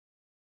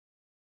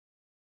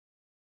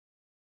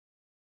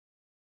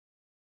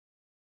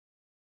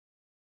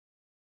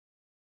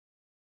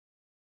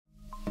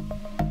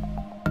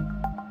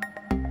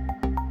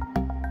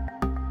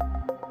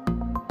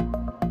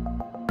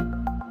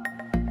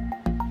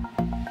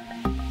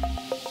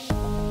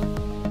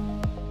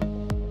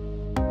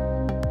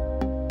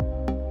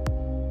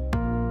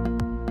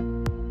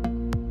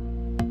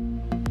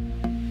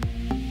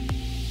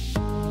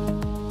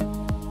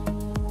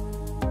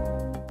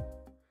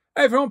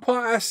Hey everyone,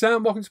 Part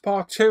SM, welcome to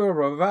part 2 of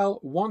Revell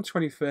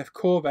 125th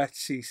Corvette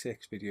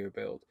C6 video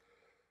build.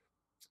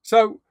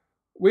 So,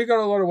 we've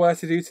got a lot of work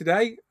to do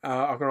today.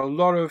 I've got a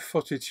lot of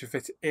footage to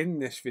fit in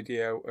this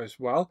video as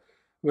well.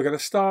 We're going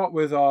to start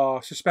with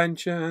our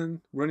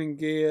suspension, running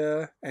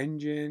gear,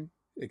 engine,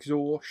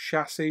 exhaust,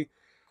 chassis,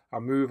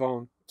 and move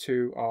on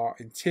to our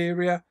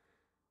interior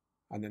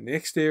and then the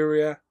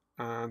exterior,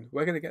 and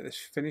we're going to get this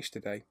finished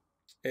today.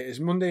 It is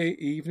Monday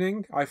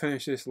evening. I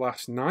finished this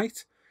last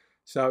night.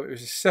 So it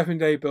was a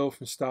 7-day build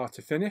from start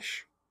to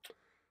finish.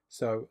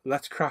 So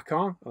let's crack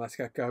on and let's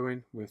get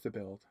going with the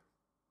build.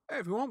 Hey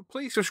everyone,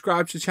 please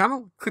subscribe to the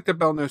channel, click the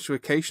bell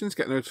notifications,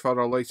 get notified of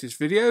our latest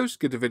videos,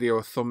 give the video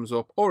a thumbs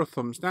up or a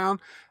thumbs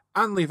down,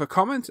 and leave a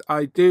comment.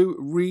 I do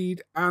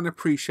read and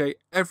appreciate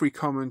every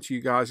comment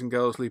you guys and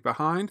girls leave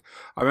behind.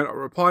 I may not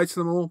reply to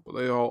them all, but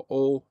they are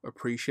all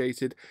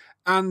appreciated.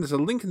 And there's a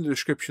link in the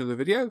description of the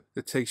video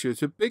that takes you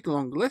to a big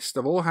long list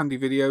of all handy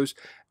videos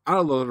and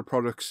a lot of the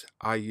products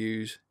I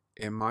use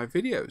in my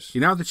videos.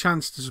 You now have the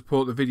chance to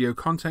support the video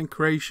content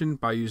creation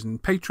by using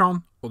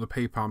Patreon or the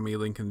PayPal me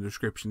link in the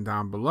description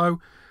down below.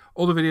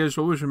 All the videos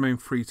will always remain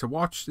free to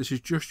watch. This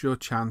is just your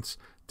chance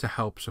to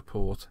help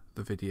support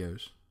the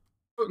videos.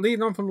 But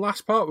leading on from the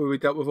last part where we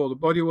dealt with all the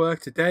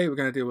bodywork, today we're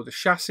going to deal with the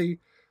chassis,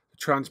 the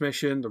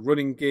transmission, the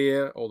running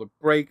gear, all the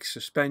brakes,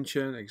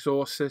 suspension,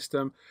 exhaust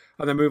system,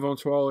 and then move on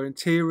to our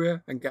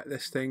interior and get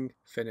this thing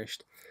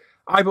finished.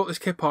 I bought this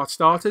kit part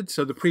started,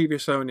 so the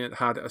previous owner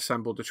had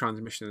assembled the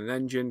transmission and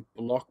engine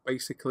block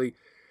basically.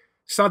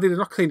 Sadly, they've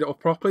not cleaned it up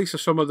properly, so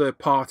some of the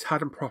parts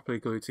hadn't properly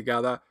glued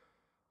together.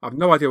 I have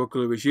no idea what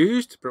glue was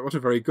used, but it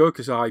wasn't very good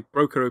because I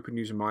broke it open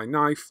using my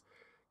knife,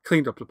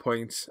 cleaned up the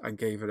points, and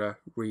gave it a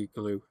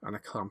re-glue and a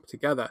clamp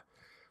together.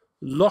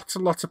 Lots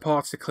and lots of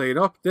parts to clean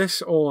up.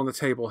 This all on the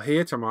table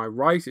here to my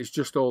right is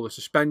just all the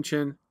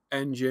suspension,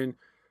 engine,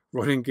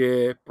 running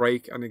gear,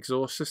 brake, and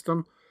exhaust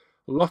system.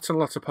 Lots and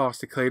lots of parts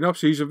to clean up.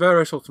 So using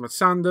various ultimate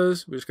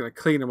sanders, we're just going to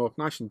clean them up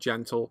nice and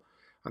gentle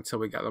until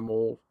we get them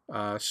all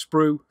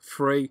sprue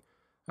free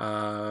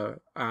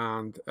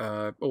and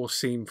all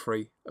seam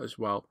free as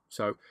well.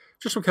 So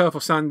just some careful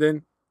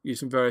sanding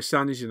using various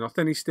sanders, using our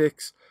thinny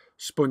sticks,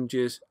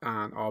 sponges,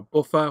 and our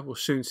buffer. We'll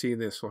soon see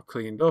this all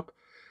cleaned up.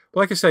 But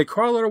like I say,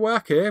 quite a lot of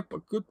work here,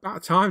 but good amount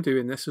of time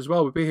doing this as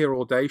well. We'll be here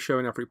all day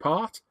showing every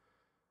part.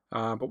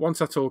 But once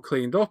that's all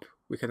cleaned up,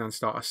 we can then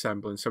start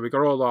assembling. So we've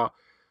got all our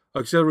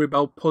auxiliary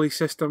belt pulley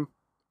system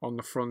on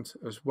the front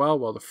as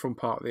well, the front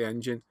part of the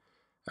engine.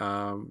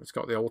 It's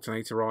got the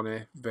alternator on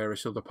it,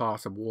 various other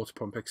parts, a water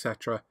pump,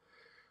 etc.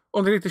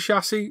 Underneath the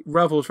chassis,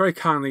 Revell's very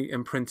kindly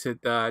imprinted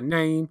their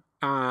name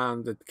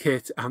and the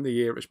kit and the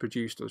year it's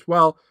produced as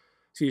well.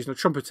 So using a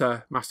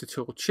Trumpeter Master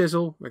Tool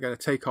chisel, we're going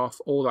to take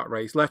off all that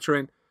raised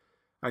lettering,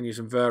 and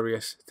using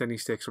various thinny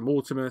sticks from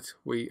Ultimate,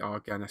 we are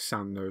going to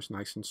sand those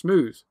nice and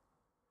smooth.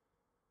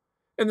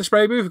 In the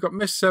spray booth, we've got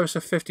Mist Service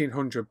of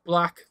 1500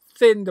 black,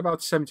 thinned about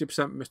 70%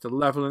 Mr.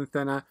 Leveling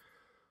Thinner,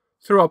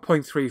 through our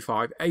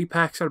 0.35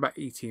 apex at about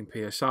 18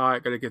 psi.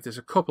 I'm going to give this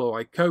a couple of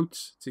light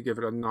coats to give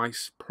it a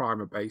nice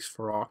primer base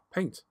for our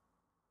paint.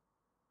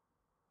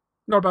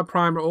 Not a bad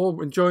primer at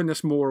all, enjoying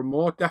this more and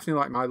more, definitely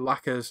like my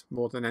lacquers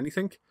more than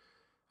anything.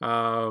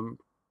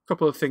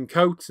 Couple of thin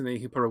coats and then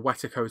you can put a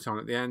wetter coat on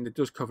at the end. It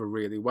does cover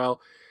really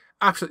well.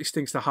 Absolutely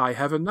stinks to high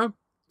heaven though,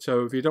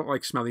 so if you don't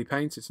like smelly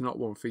paint, it's not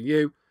one for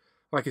you.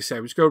 Like I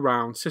said, we just go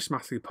around,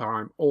 systematically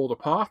prime all the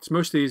parts.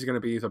 Most of these are going to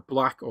be either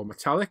black or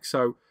metallic,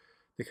 so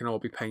they can all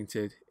be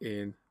painted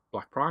in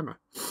black primer.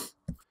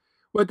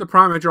 With the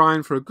primer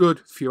drying for a good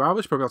few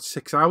hours, probably about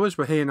 6 hours,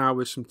 we're here now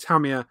with some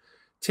Tamiya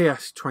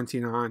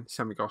TS29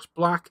 semi-gloss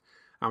black.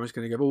 I'm just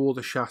going to give all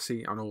the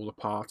chassis and all the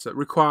parts that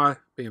require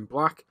being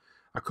black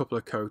a couple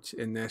of coats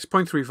in this.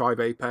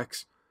 0.35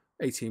 apex,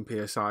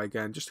 18 psi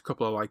again, just a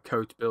couple of light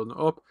coats building it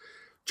up.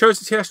 Chose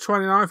the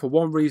TS29 for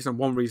one reason and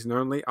one reason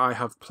only. I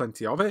have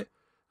plenty of it.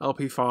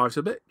 LP5 is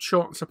a bit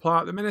short on supply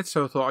at the minute,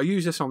 so I thought I'd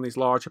use this on these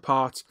larger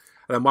parts,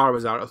 and then while I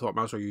was out I thought I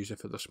might as well use it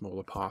for the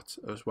smaller parts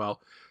as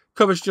well.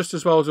 Covers just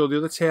as well as all the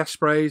other TS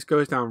sprays,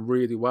 goes down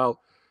really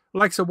well.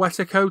 Likes a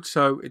wetter coat,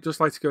 so it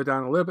does like to go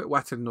down a little bit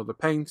wetter than other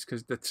paints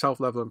because the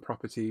self-leveling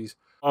properties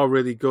are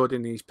really good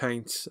in these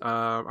paints.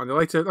 And they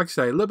like to, like I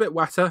say, a little bit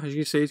wetter. As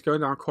you can see, it's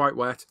going down quite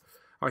wet.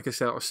 Like I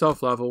said, it'll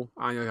self-level,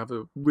 and you have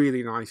a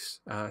really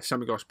nice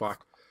semi-gloss black.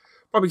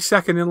 Probably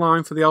second in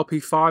line for the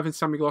LP5 in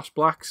semi-gloss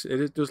blacks.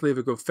 It does leave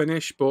a good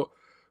finish, but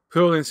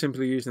purely and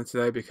simply using it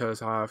today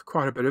because I have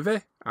quite a bit of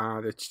it,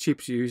 and it's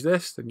cheaper to use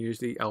this than use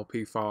the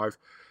LP5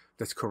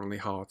 that's currently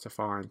hard to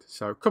find.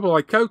 So a couple of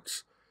light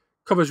coats,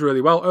 covers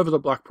really well over the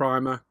black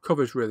primer,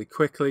 covers really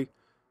quickly,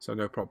 so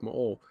no problem at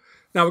all.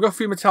 Now we've got a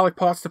few metallic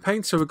parts to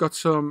paint, so we've got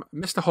some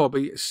Mr.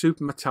 Hobby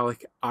Super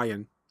Metallic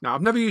Iron. Now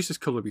I've never used this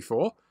colour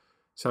before,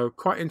 so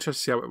quite interested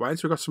to see how it went.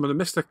 So we've got some of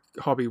the Mr.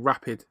 Hobby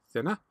Rapid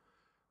Thinner,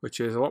 which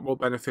is a lot more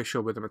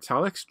beneficial with the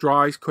metallics,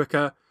 dries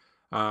quicker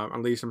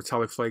and leaves the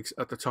metallic flakes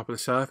at the top of the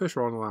surface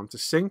rather than allow them to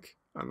sink,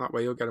 and that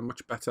way you'll get a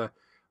much better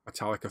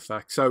metallic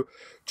effect. So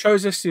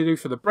chose this to do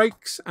for the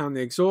brakes and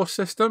the exhaust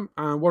system,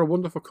 and what a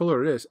wonderful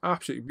colour it is.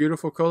 Absolutely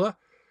beautiful colour.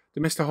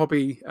 The Mr.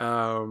 Hobby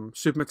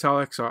Super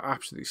Metallics are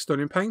absolutely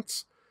stunning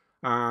paints,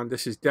 and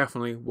this is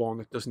definitely one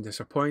that doesn't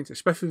disappoint,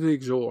 especially the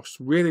exhaust.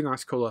 Really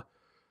nice colour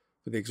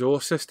for the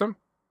exhaust system.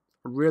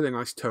 A really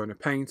nice tone of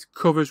paint.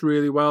 Covers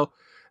really well.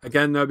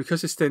 Again, though,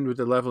 because it's thinned with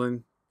the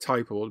leveling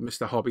type or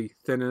Mr. Hobby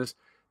thinners,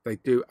 they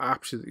do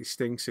absolutely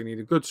stink, so you need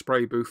a good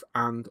spray booth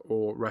and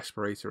or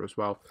respirator as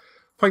well.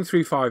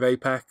 0.35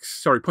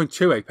 apex, sorry,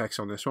 0.2 apex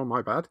on this one,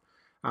 my bad.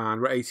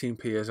 And we're 18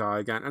 psi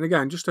again. And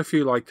again, just a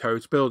few light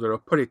coats, build it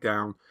up, put it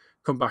down,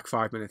 come back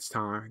 5 minutes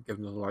time, give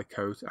another light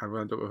coat, and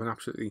we'll end up with an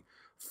absolutely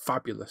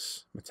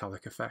fabulous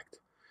metallic effect.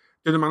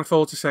 Do the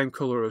manifolds the same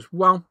colour as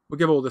well. We'll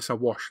give all this a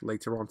wash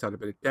later on to add a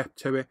bit of depth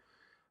to it.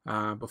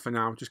 But for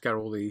now, just get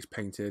all these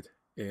painted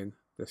in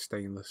the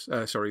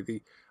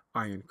the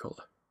iron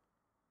colour.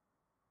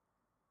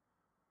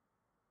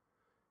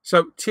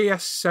 So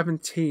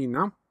TS17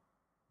 now.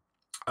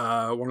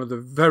 One of the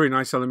very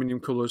nice aluminium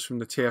colours from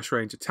the TS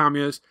range of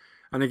Tamiya's.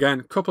 And again,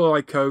 a couple of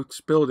light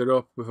coats, build it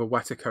up with a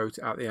wetter coat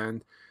at the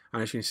end.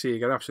 And as you can see, you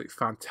get absolutely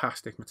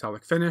fantastic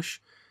metallic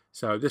finish.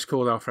 So this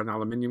called out for an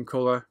aluminium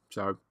colour,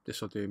 so this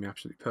will do me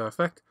absolutely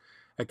perfect.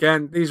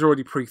 Again, these are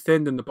already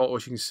pre-thinned in the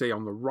bottles you can see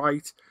on the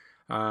right.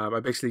 I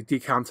basically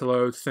decant a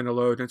load, thin a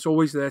load, and it's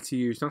always there to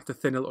use. You don't have to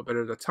thin a little bit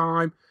at a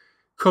time.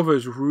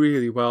 Covers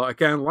really well.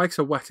 Again, likes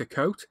a wetter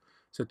coat,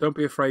 so don't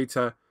be afraid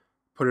to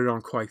put it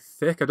on quite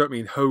thick. I don't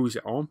mean hose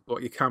it on,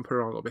 but you can put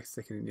it on a little bit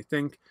thicker than you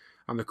think,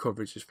 and the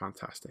coverage is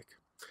fantastic.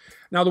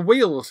 Now the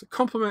wheels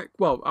complement,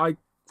 well, I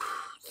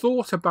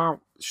thought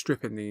about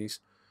stripping these.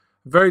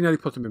 Very nearly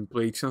put them in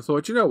bleach, and I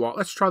thought, you know what,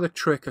 let's try the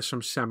trick of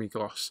some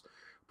semi-gloss.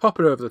 Pop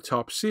it over the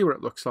top, see what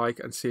it looks like,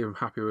 and see if I'm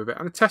happy with it.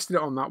 And I tested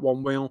it on that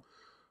one wheel.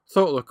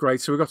 Thought it looked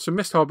great. So we've got some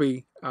Mr.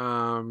 Hobby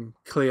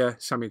clear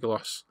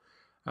semi-gloss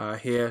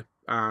here,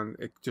 and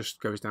it just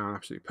goes down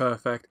absolutely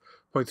perfect.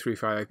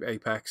 0.35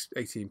 apex,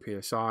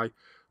 18 psi.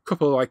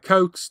 Couple of light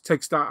coats,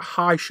 takes that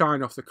high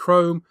shine off the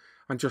chrome,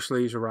 and just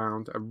leaves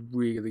around a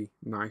really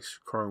nice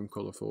chrome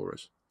colour for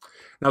us.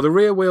 Now the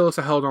rear wheels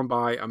are held on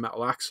by a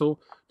metal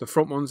axle. The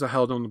front ones are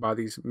held on by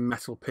these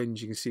metal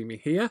pins you can see me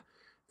here.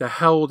 They're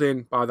held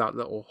in by that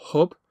little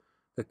hub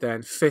that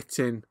then fits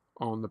in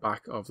on the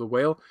back of the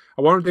wheel.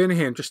 And what I'm doing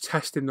here, I'm just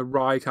testing the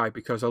ride height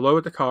because I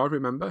lowered the car,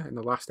 remember, in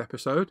the last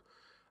episode.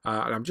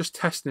 And I'm just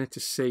testing it to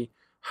see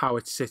how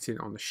it's sitting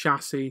on the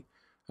chassis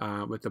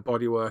with the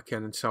bodywork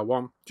in and so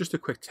on. Just a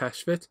quick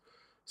test fit.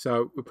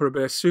 So we put a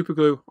bit of super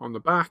glue on the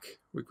back.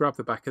 We grab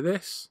the back of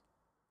this.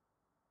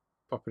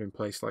 Pop it in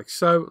place like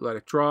so, let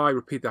it dry,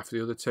 repeat that for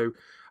the other two.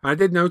 And I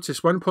did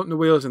notice when putting the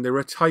wheels in, they were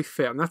a tight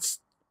fit, and that's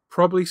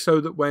probably so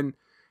that when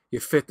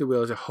you fit the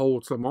wheels, it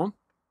holds them on.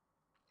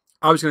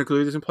 I was going to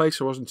glue this in place,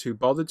 so I wasn't too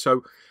bothered.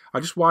 So I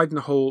just widened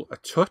the hole a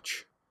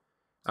touch,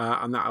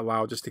 and that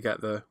allowed us to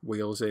get the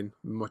wheels in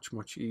much,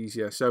 much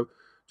easier. So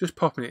just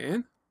popping it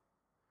in,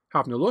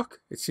 having a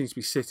look, it seems to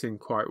be sitting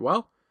quite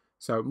well.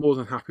 So more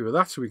than happy with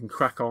that, so we can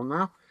crack on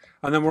now.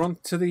 And then we're on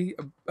to the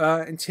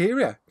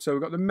interior. So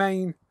we've got the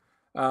main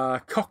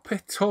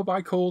cockpit tub,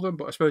 I call them,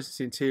 but I suppose it's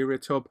the interior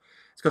tub.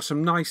 It's got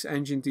some nice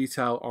engine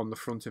detail on the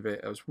front of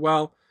it as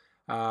well,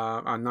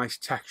 and nice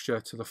texture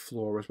to the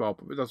floor as well,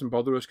 but it doesn't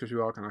bother us because we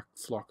are going to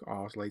flock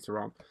ours later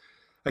on.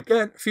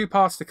 Again, a few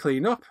parts to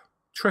clean up,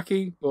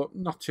 tricky, but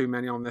not too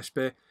many on this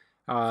bit,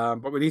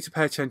 but we need to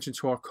pay attention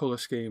to our colour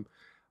scheme.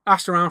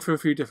 Asked around for a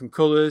few different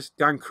colours.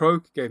 Dan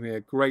Croak gave me a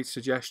great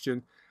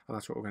suggestion, and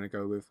that's what we're going to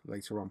go with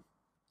later on.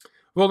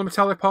 With all the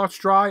metallic parts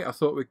dry, I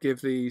thought we'd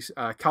give these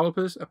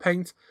calipers a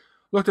paint.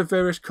 Looked at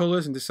various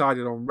colours and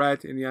decided on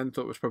red. In the end,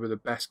 thought it was probably the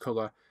best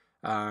colour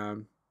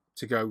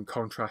to go in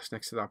contrast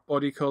next to that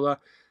body colour.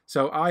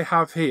 So I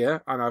have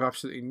here, and I've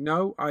absolutely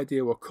no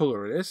idea what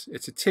colour it is.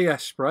 It's a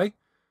TS spray.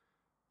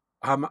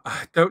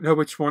 I don't know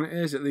which one it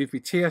is. It'll either be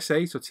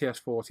TS8 or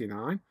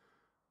TS49.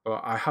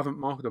 But I haven't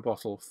marked the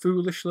bottle.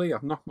 Foolishly,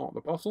 I've not marked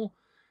the bottle.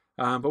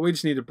 But we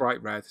just need a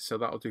bright red, so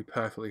that'll do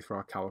perfectly for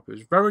our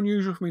calipers. Very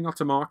unusual for me not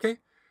to mark it,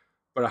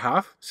 but I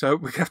have. So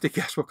we have to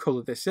guess what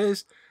colour this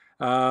is.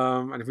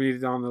 And if we need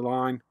it down the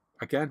line,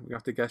 again, we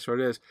have to guess what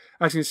it is.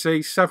 As you can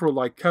see, several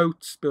light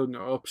coats, building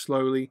it up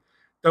slowly.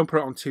 Don't put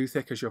it on too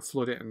thick as you'll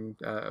flood it and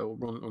it'll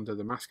run under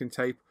the masking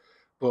tape.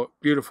 But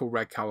beautiful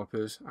red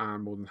calipers,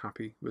 and more than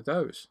happy with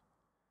those.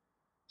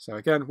 So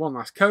again, one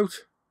last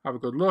coat. Have a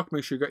good look.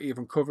 Make sure you've got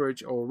even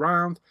coverage all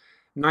around.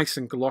 Nice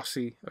and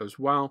glossy as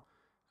well.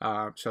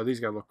 So these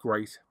are going to look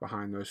great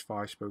behind those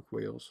 5-spoke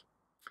wheels.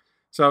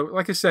 So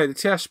like I say, the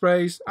TS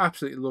sprays,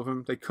 absolutely love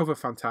them. They cover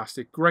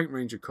fantastic. Great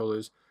range of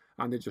colours.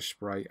 And they just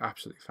spray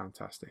absolutely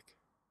fantastic.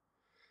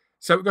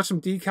 So we've got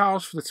some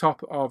decals for the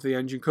top of the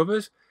engine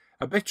covers.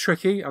 A bit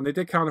tricky, and they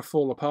did kind of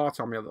fall apart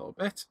on me a little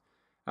bit.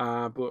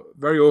 But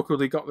very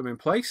awkwardly got them in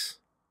place.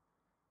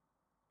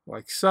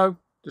 Like so.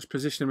 Just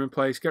position them in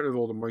place, get rid of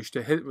all the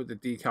moisture, hit it with the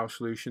decal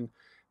solution.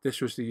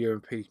 This was the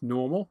UMP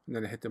normal, and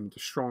then I hit them with the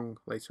strong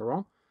later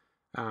on.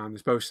 And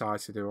there's both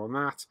sides to do on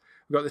that.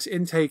 We've got this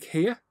intake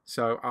here.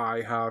 So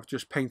I have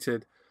just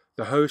painted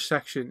the hose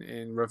section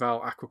in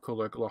Revell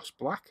Aquacolor Gloss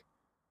Black.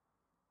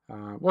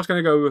 Was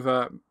going to go with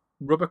a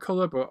rubber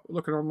colour, but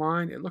looking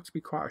online, it looks to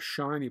be quite a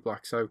shiny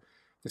black, so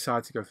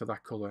decided to go for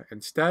that colour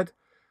instead.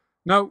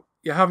 No,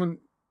 you haven't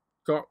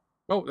got...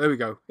 Oh, there we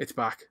go. It's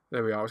back.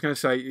 There we are. I was going to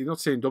say, you're not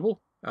seeing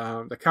double.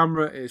 The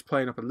camera is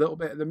playing up a little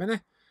bit at the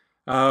minute,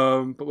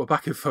 but we're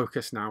back in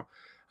focus now.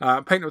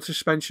 Paint up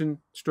suspension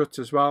struts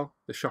as well,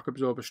 the shock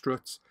absorber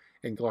struts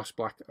in gloss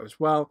black as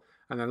well,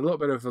 and then a little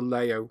bit of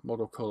Vallejo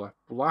model colour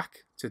black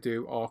to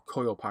do our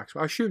coil packs.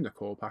 I assume the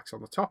coil packs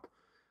on the top.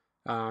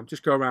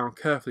 Just go around,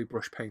 carefully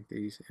brush paint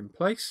these in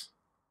place,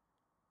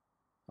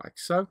 like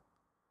so.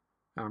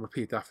 And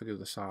repeat that for the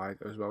other side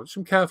as well. Just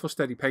some careful,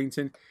 steady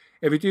painting.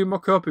 If you do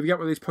muck up, if you get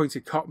one of these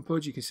pointed cotton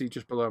buds, you can see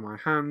just below my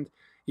hand,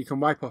 you can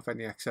wipe off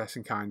any excess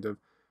and kind of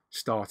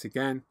start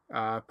again.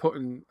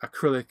 Putting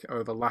acrylic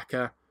over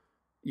lacquer,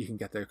 you can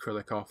get the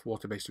acrylic off,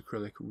 water-based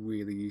acrylic,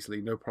 really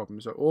easily, no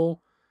problems at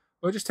all.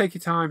 But just take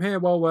your time here,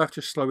 well worth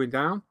just slowing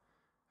down.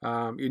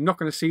 You're not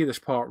going to see this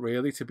part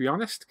really, to be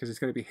honest, because it's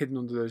going to be hidden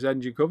under those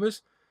engine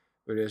covers.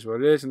 But it is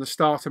what it is. And the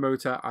starter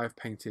motor, I've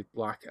painted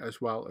black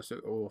as well as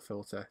the oil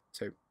filter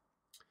too.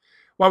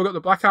 While we've got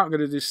the black out, I'm going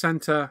to do the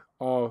centre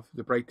of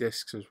the brake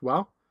discs as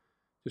well.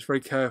 Just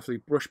very carefully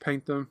brush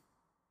paint them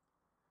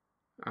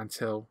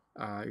until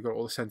you've got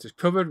all the centres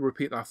covered.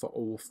 Repeat that for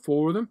all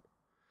 4 of them.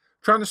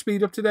 Trying to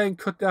speed up today and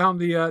cut down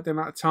the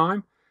amount of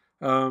time.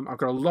 I've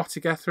got a lot to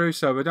get through,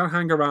 so if I don't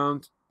hang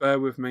around, bear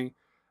with me.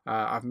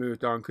 I've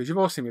moved on because you've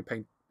all seen me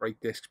paint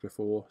brake discs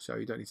before, so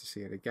you don't need to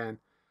see it again.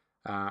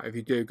 If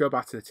you do, go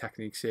back to the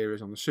Technique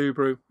series on the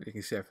Subaru, and you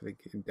can see everything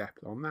in depth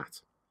on that.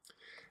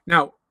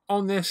 Now,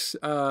 on this,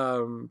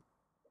 I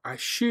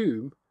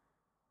assume,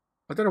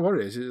 I don't know what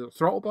it is it a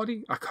throttle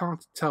body? I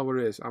can't tell what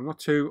it is. I'm not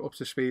too up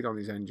to speed on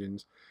these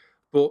engines,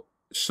 but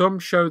some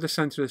show the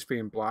centre as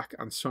being black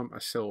and some are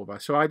silver.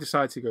 So I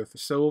decided to go for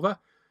silver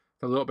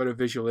for a little bit of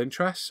visual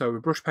interest. So we're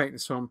brush painting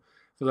some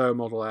Vallejo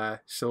Model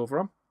Air silver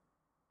on.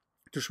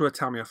 Just with a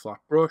Tamiya flat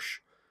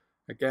brush.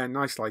 Again,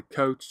 nice light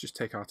coats. Just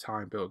take our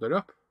time, build it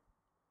up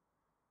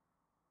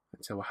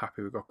until we're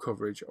happy we've got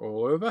coverage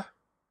all over.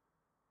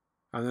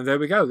 And then there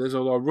we go. There's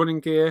all our running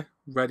gear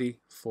ready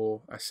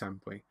for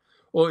assembly.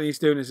 All it needs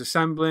doing is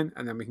assembling,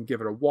 and then we can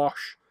give it a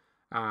wash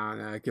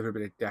and give it a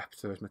bit of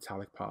depth to those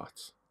metallic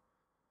parts.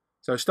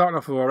 So starting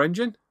off with our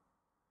engine,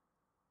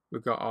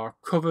 we've got our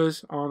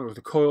covers on with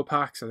the coil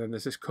packs, and then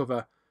there's this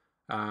cover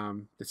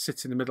that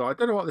sits in the middle. I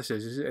don't know what this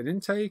is. Is it an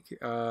intake?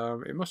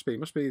 It must be. It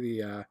must be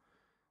the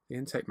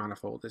intake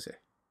manifold, is it?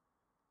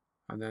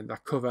 And then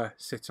that cover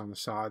sits on the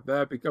side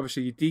there.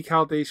 Obviously, you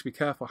decal these, so be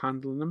careful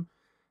handling them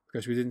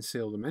because we didn't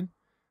seal them in.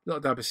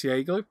 Little dab of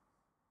CA glue.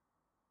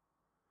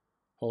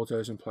 Hold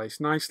those in place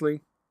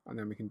nicely, and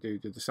then we can do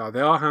the other side. They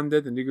are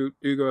handed and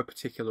do go a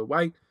particular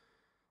way,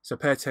 so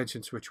pay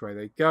attention to which way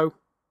they go.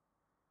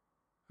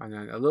 And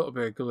then a little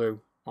bit of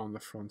glue on the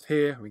front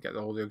here, and we get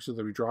all the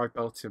auxiliary drive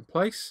belts in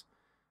place.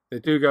 They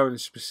do go in a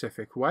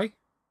specific way,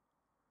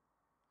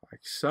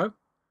 like so.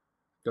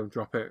 Don't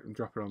drop it and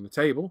drop it on the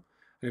table.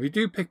 And if you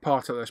do pick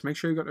parts like this, make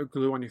sure you've got no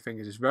glue on your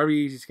fingers. It's very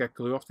easy to get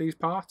glue off these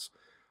parts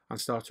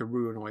and start to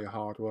ruin all your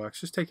hard work.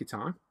 So just take your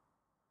time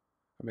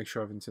and make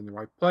sure everything's in the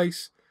right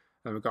place.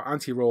 And we've got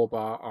anti-roll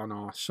bar on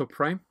our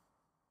subframe,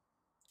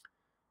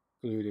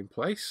 glued in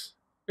place.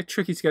 A bit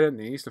tricky to get in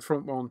these. The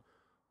front one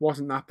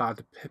wasn't that bad.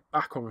 The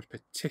back one was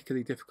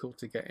particularly difficult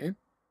to get in.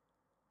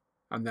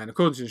 And then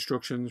according to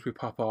instructions, we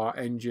pop our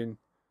engine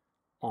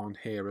on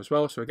here as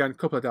well. So again, a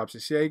couple of dabs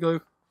of CA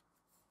glue.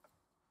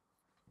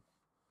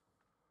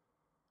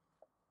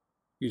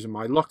 Using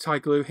my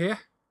Loctite glue here.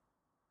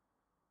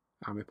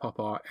 And we pop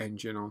our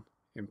engine on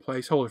in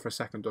place. Hold it for a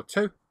second or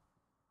two.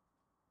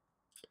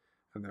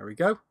 And there we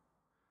go.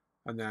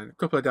 And then a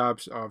couple of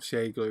dabs of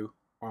CA glue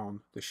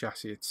on the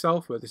chassis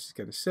itself where this is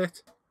going to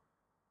sit.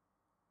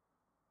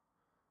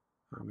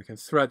 And we can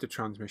thread the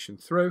transmission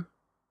through.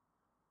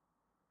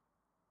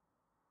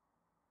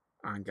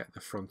 And get the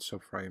front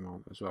subframe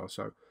on as well.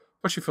 So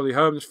push it fully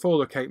home. There's 4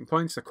 locating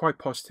points. They're quite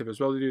positive as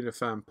well. They're doing a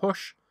firm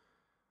push.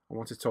 And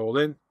once it's all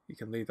in, you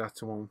can leave that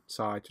to one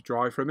side to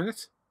dry for a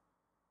minute.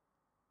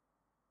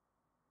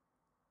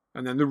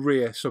 And then the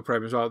rear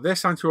subframe as well.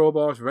 This anti-roll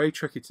bar is very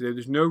tricky to do.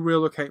 There's no real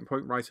locating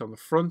point right on the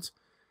front,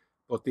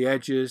 but the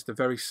edges, the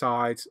very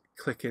sides,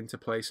 click into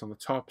place on the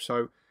top. So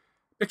a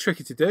bit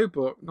tricky to do,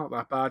 but not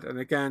that bad. And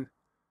again,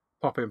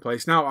 pop it in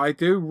place. Now, I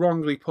do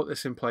wrongly put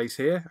this in place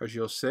here, as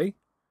you'll see.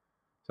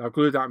 So I've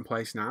glued that in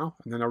place now.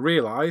 And then I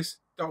realised,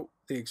 oh,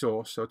 the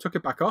exhaust. So I took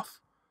it back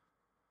off.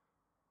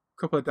 A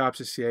couple of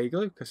dabs of CA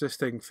glue, because this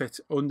thing fits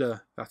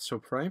under that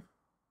subframe.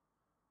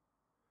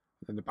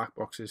 Then the back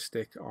boxes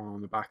stick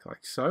on the back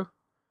like so.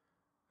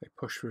 They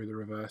push through the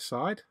reverse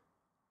side.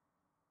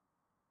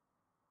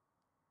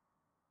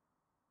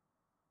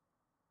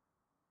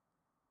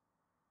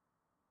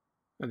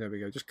 And there we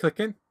go, just click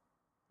in,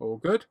 all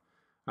good.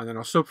 And then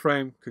our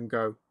subframe can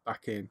go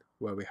back in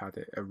where we had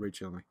it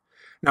originally.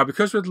 Now,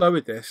 because we've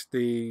lowered this,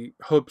 the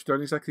hubs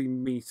don't exactly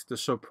meet the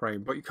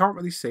subframe, but you can't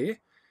really see it,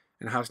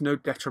 and it has no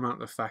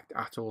detrimental effect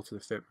at all to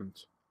the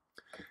fitment.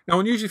 Now,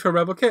 unusually for a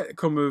Revell kit, it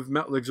comes with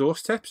metal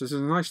exhaust tips. This is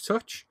a nice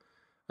touch.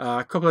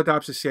 A couple of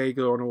dabs of CA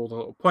glue on all the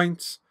little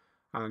points,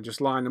 and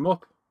just line them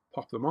up,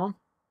 pop them on,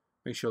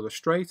 make sure they're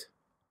straight.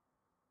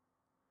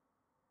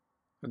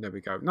 And there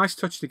we go. Nice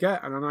touch to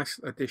get, and a nice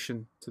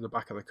addition to the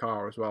back of the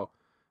car as well.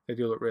 They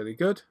do look really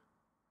good.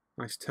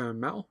 Nice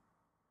turned metal.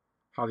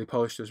 Highly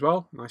polished as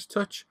well. Nice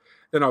touch.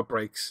 Then our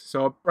brakes.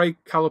 So our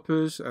brake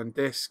calipers and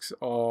discs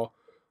are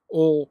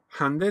all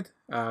handed.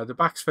 The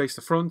backs face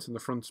the front and the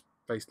fronts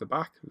face the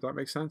back. Does that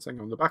make sense? Hang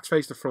on. The backs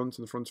face the front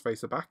and the fronts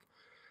face the back.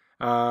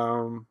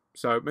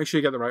 So make sure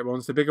you get the right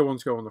ones. The bigger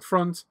ones go on the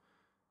front,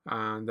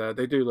 and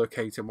they do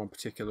locate in one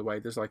particular way.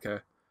 There's like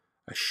a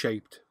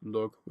shaped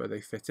lug where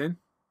they fit in. And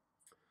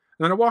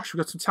then a wash. We've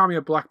got some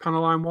Tamiya black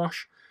panel line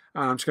wash.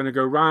 And I'm just going to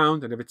go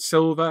round, and if it's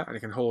silver and it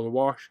can hold a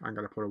wash, I'm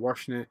going to put a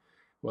wash in it.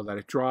 We'll let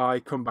it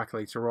dry, come back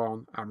later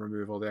on, and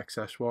remove all the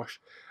excess wash.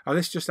 And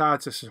this just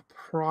adds a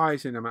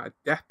surprising amount of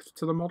depth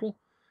to the model.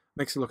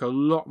 Makes it look a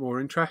lot more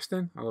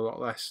interesting and a lot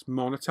less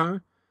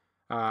monotone.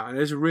 And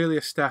it is really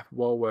a step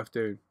well worth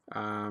doing.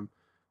 So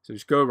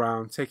just go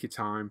around, take your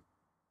time,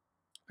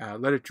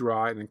 let it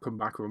dry, and then come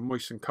back with a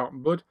moistened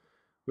cotton bud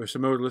with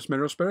some odorless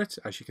mineral spirits.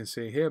 As you can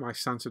see here, my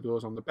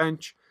Santador's on the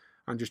bench.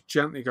 And just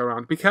gently go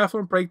around. Be careful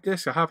and brake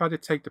discs. I have had to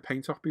take the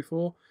paint off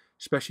before,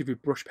 especially if you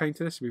brush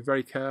painted this, so be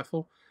very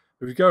careful.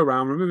 But if you go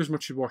around, remove as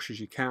much wash as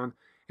you can.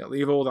 It'll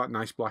leave all that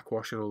nice black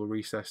wash in all the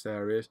recessed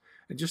areas.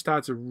 It just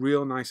adds a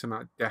real nice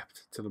amount of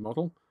depth to the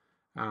model.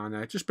 And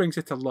it just brings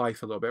it to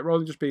life a little bit. Rather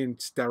than just being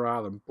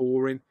sterile and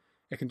boring,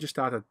 it can just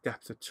add a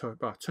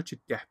touch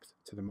of depth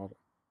to the model.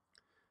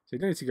 So you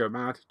don't need to go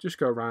mad. Just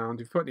go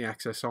around. If you put any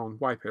excess on,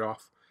 wipe it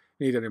off.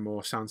 Need any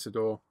more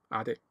Santador,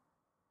 add it.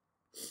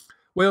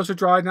 Wheels are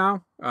dried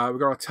now. We've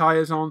got our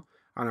tyres on,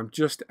 and I'm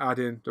just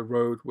adding the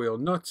road wheel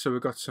nuts. So we've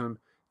got some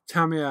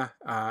Tamiya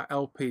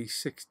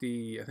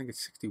LP60, I think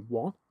it's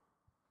 61.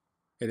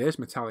 It is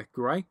metallic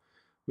grey.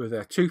 With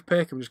a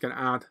toothpick, I'm just going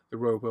to add the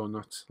road wheel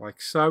nuts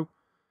like so.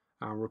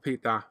 And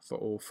repeat that for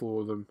all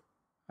 4 of them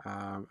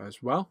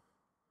as well.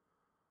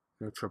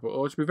 No trouble.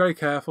 Or just be very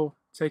careful.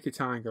 Take your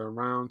time, go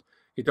around.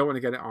 You don't want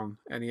to get it on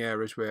any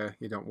areas where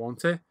you don't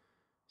want it.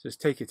 Just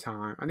take your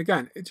time. And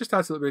again, it just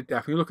adds a little bit of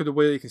depth. When you look at the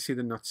wheel, you can see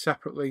the nuts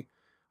separately,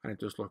 and it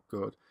does look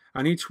good.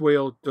 And each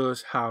wheel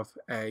does have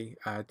a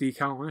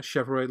decal on it,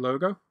 Chevrolet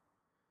logo.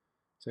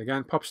 So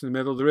again, pops in the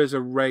middle. There is a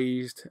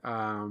raised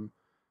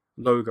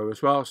logo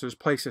as well. So just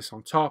place this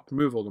on top,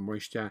 remove all the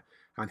moisture,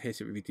 and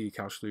hit it with your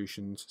decal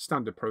solutions.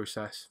 Standard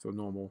process for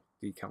normal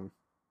decal.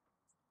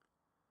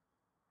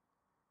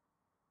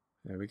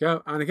 There we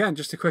go. And again,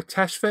 just a quick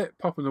test fit.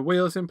 Popping the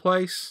wheels in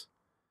place.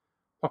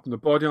 Popping the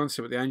body on,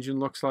 see what the engine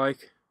looks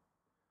like.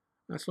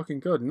 That's looking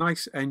good.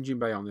 Nice engine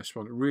bay on this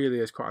one. It really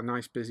is quite a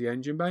nice busy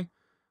engine bay.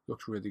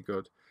 Looks really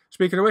good.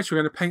 Speaking of which, we're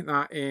going to paint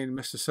that in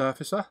Mr.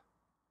 Surfacer.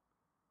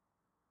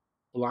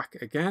 Black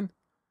again.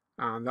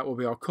 And that will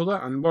be our colour.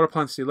 And what I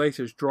plan to do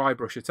later is dry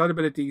brush it. Add a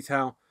bit of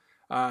detail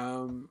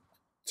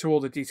to all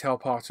the detail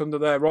parts under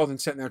there. Rather than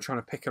sitting there trying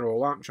to pick it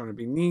all out, I'm trying to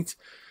be neat.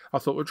 I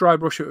thought we'll dry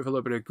brush it with a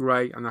little bit of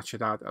grey, and that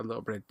should add a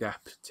little bit of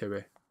depth to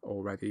it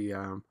already.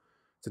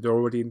 To the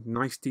already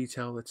nice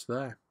detail that's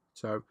there.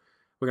 So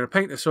we're going to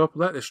paint this up,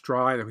 let this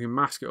dry, then we can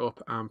mask it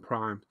up and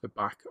prime the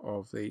back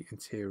of the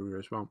interior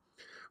as well.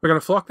 We're going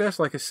to flock this,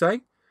 like I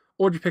say.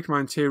 Already picked my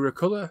interior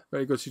colour.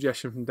 Very good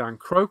suggestion from Dan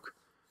Croak.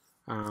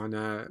 And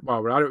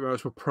while we're at it,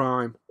 we'll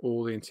prime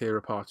all the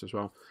interior parts as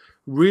well.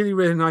 Really,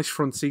 really nice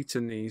front seats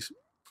in these.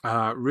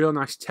 Real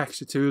nice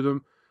texture to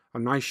them. A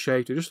nice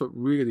shape. They just look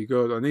really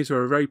good. And these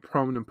are a very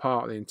prominent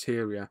part of the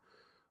interior,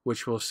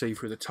 which we'll see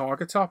through the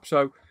Targa top.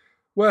 So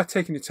worth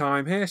taking your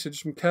time here. So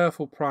just some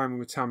careful priming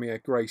with Tamiya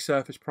grey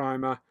surface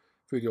primer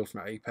through the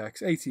Ultimate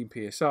Apex, 18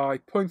 psi,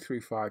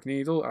 0.35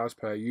 needle as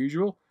per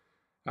usual.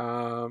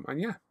 And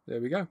yeah,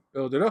 there we go.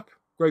 Build it up.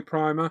 Great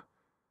primer.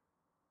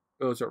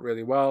 Builds up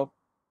really well.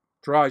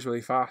 Dries really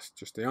fast.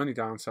 Just the only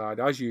downside,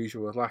 as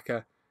usual with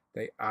lacquer,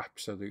 they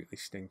absolutely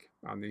stink.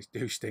 And these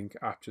do stink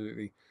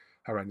absolutely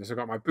horrendous. I've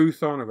got my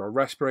booth on. I've got a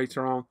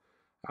respirator on.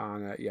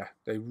 And yeah,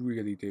 they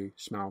really do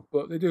smell.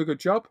 But they do a good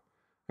job.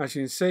 As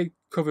you can see,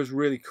 cover's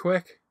really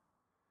quick.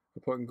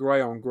 We're putting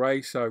grey on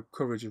grey, so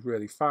coverage is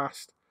really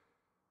fast.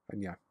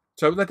 And yeah,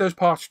 so let those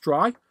parts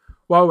dry.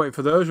 While we're waiting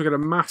for those, we're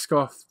going to mask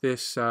off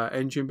this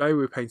engine bay.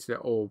 We painted it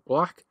all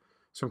black.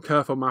 So I'm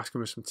careful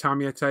masking with some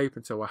Tamiya tape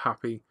until we're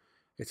happy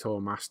it's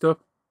all masked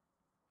up.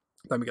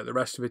 Then we get the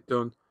rest of it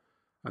done.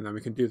 And then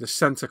we can do the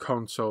center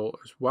console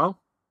as well.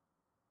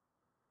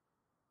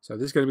 So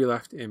this is going to be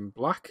left in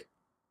black.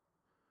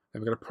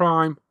 Then we're going to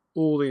prime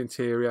all the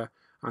interior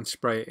and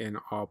spray it in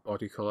our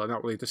body colour. And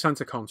that will leave the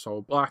center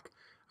console black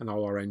and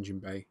all our engine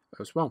bay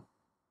as well.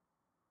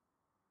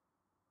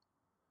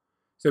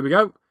 So there we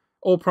go.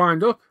 All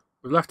primed up.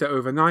 We've left it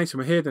overnight and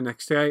we're here the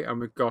next day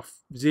and we've got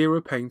Zero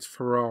Paint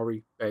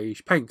Ferrari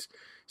beige paint.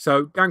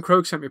 So Dan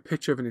Croak sent me a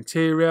picture of an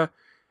interior.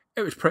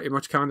 It was pretty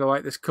much kind of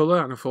like this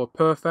colour and I thought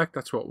perfect,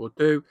 that's what we'll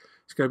do.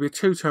 It's going to be a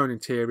two-tone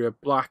interior,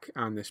 black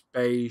and this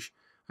beige,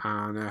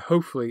 and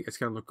hopefully it's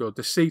going to look good.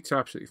 The seats are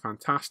absolutely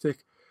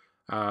fantastic.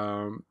 These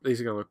are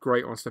going to look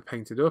great once they're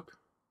painted up.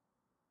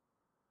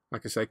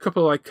 Like I say, a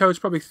couple of light coats,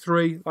 probably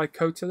 3 light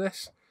coats of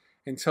this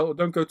in total.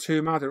 Don't go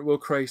too mad or it will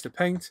craze the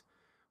paint,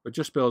 but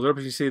just build it up.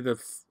 As you see,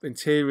 the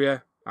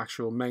interior,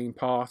 actual main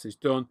part is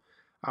done.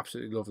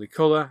 Absolutely lovely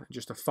colour.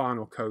 Just a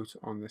final coat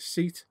on the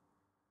seat.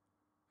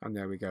 And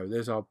there we go.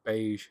 There's our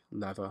beige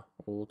leather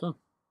all done.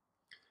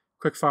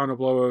 Quick final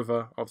blow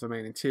over of the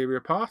main interior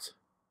part.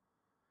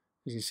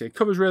 As you can see, it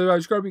covers really well.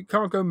 You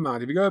can't go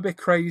mad. If you go a bit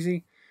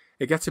crazy,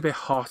 it gets a bit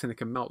hot and it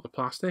can melt the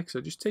plastic.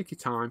 So just take your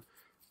time,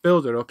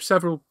 build it up.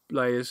 Several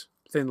layers,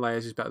 thin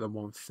layers is better than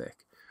one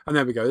thick. And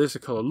there we go. There's the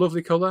colour.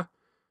 Lovely colour.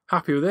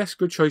 Happy with this.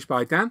 Good choice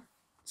by Dan.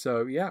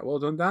 So yeah, well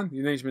done, Dan.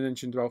 Your name's been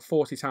mentioned about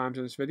 40 times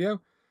in this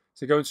video.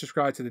 So go and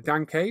subscribe to the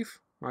Dan Cave,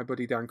 my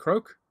buddy Dan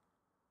Croak.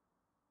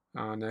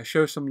 And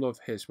show some love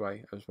his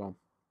way as well.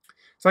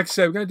 So like I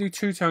said, we're going to do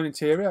two-tone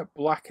interior,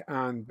 black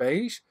and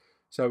beige.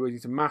 So we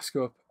need to mask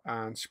up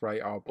and spray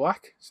our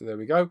black. So there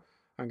we go.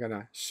 I'm going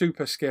to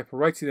super skip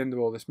right to the end of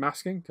all this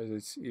masking because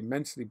it's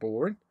immensely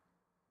boring.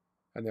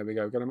 And there we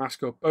go. We're going to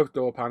mask up both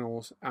door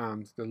panels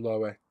and the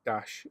lower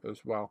dash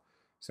as well.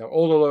 So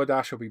all the lower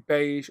dash will be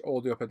beige,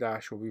 all the upper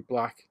dash will be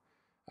black,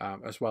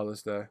 as well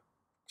as the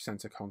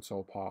center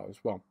console part as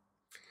well.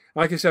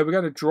 Like I said, we're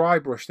going to dry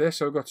brush this.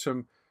 So we've got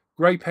some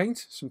grey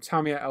paint, some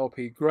Tamiya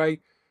LP grey.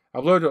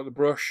 I've loaded up the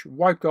brush,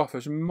 wiped off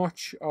as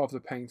much of the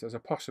paint as I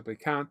possibly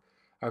can.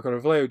 I've got a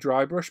Revell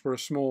dry brush, but a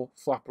small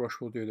flat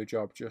brush will do the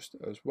job just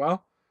as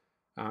well.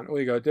 And all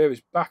you got to do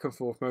is back and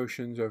forth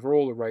motions over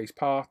all the raised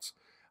parts,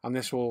 and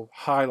this will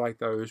highlight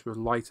those with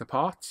lighter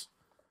parts.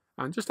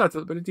 And just adds a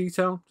little bit of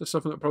detail, just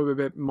something that's probably a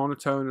bit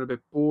monotone and a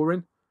bit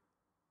boring.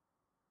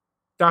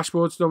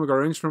 Dashboard's done, we've got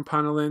our instrument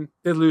panel in.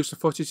 Did lose the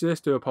footage of this,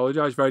 do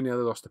apologise, very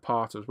nearly lost the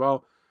part as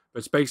well. But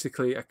it's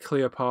basically a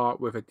clear part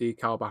with a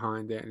decal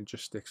behind it and it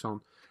just sticks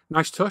on.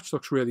 Nice touch,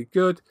 looks really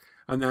good.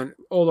 And then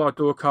all our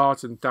door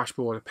cards and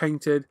dashboard are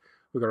painted.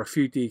 We've got a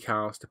few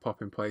decals to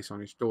pop in place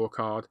on each door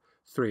card,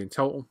 3 in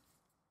total.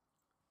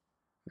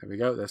 There we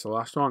go, there's the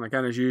last one.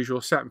 Again, as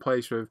usual, set in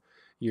place with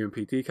UMP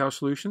decal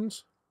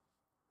solutions.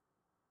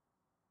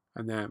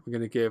 And then we're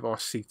going to give our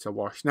seats a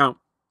wash. Now,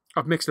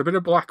 I've mixed a bit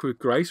of black with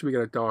grey, so we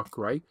get a dark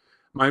grey.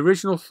 My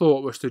original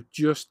thought was to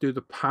just do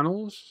the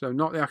panels, so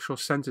not the actual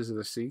centres of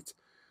the seat,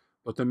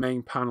 but the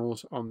main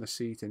panels on the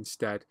seat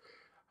instead.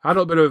 I had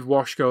a little bit of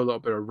wash go, a little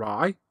bit of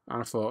rye,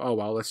 and I thought, oh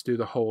well, let's do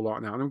the whole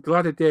lot now. And I'm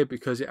glad I did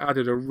because it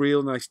added a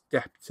real nice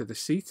depth to the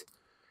seat.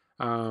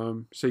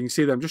 So you can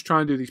see that I'm just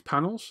trying to do these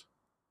panels.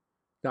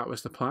 That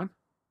was the plan.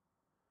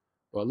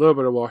 But a little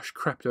bit of wash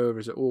crept over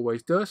as it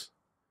always does.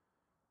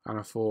 And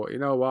I thought, you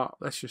know what,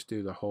 let's just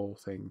do the whole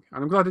thing.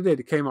 And I'm glad I did.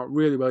 It came out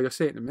really well. You'll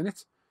see it in a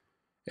minute.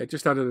 It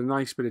just added a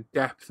nice bit of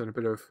depth and a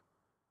bit of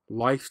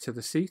life to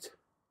the seat.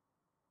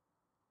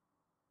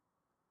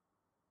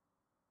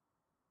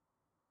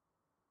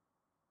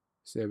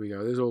 So there we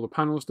go. There's all the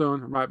panels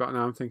done. And right about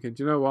now I'm thinking,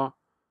 do you know what?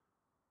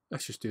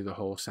 Let's just do the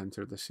whole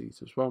centre of the seat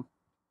as well.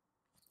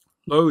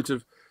 Loads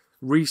of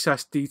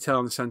recessed detail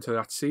in the centre of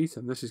that seat.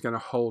 And this is going to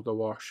hold the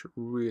wash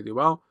really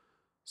well.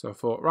 So I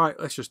thought, right,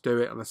 let's just do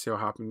it and let's see what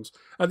happens.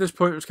 At this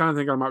point, I was kind of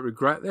thinking I might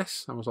regret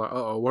this. I was like,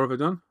 uh-oh, what have I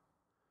done?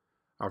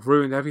 I've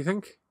ruined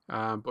everything.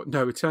 But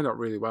no, it turned out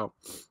really well.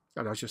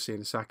 And as you'll see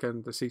in a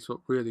second, the seats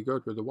look really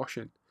good with the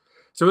washing.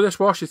 So with this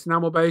wash, it's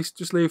enamel based.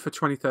 Just leave for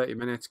 20-30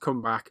 minutes,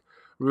 come back,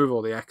 remove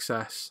all the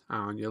excess,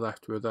 and you're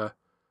left with a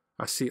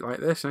seat like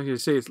this. And as you can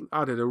see, it's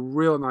added a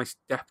real nice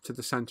depth to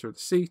the centre of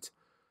the seat.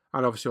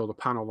 And obviously all the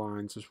panel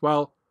lines as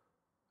well.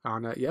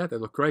 And yeah, they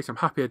look great. I'm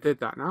happy I did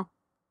that now.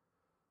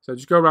 So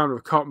just go around with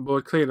a cotton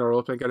bud, clean it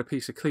up, and get a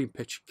piece of clean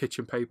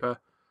kitchen paper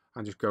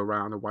and just go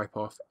around and wipe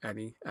off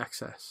any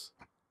excess.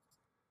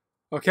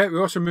 Okay, we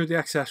also removed the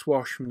excess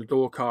wash from the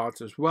door cards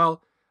as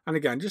well. And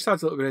again, just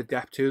adds a little bit of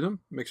depth to them,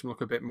 makes them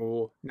look a bit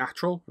more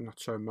natural and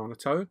not so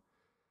monotone.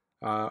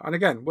 And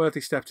again,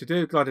 worthy step to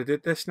do. Glad I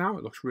did this now.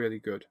 It looks really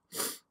good.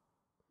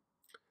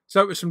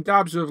 So with some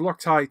dabs of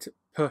Loctite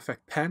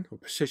Perfect Pen, or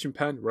Precision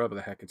Pen, whatever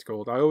the heck it's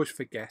called. I always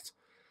forget.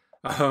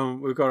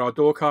 We've got our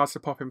door cards to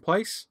pop in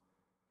place.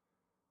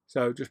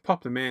 So just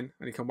pop them in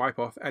and you can wipe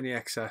off any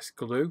excess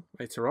glue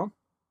later on.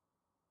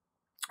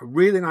 A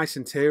really nice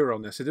interior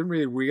on this. I didn't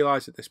really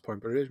realise at this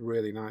point, but it is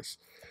really nice.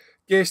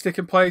 Gear stick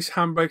in place,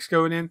 handbrakes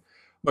going in.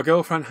 My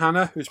girlfriend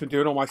Hannah, who's been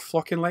doing all my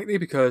flocking lately,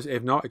 because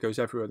if not, it goes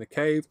everywhere in the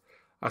cave,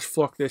 has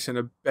flocked this in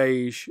a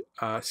beige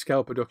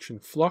scale production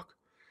flock.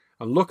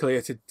 And luckily,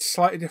 it's a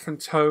slightly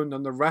different tone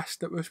than the rest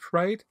that was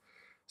sprayed.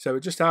 So it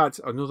just adds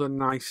another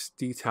nice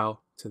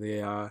detail to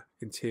the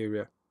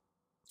interior.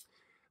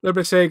 A little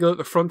bit of Segal at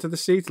the front of the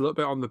seat, a little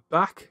bit on the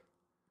back.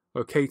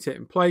 Locate it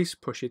in place,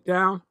 push it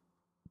down.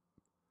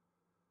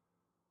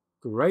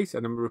 Great,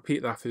 and then we'll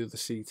repeat that through the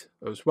seat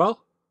as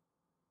well.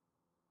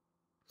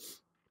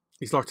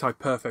 These Loctite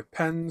Perfect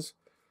pens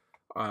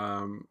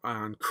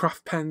and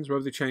craft pens,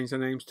 whatever they change their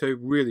names to,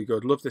 really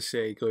good. Love the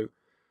CA glue,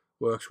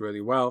 works really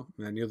well.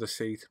 And then the other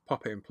seat,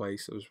 pop it in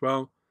place as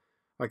well.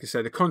 Like I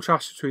said, the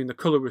contrast between the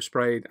colour we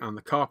sprayed and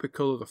the carpet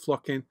colour, the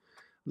flocking,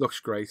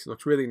 looks great. It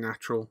looks really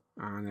natural,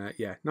 and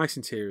yeah, nice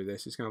interior.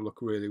 This is going to look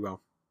really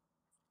well.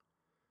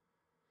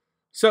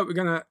 So we're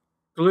going to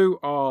glue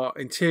our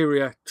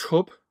interior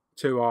tub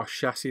to our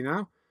chassis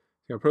now.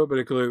 Put a little bit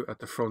of glue at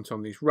the front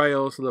on these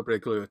rails, a little bit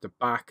of glue at the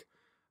back,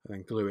 and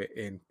then glue it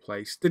in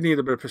place. Did need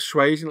a bit of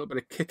persuasion, a little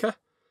bit of kicker.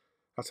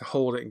 Had to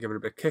hold it and give it a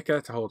bit of kicker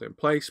to hold it in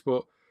place,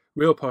 but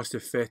real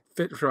positive fit.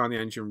 Fits around the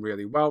engine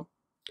really well.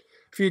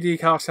 A few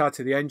decals added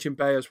to the engine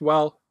bay as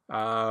well.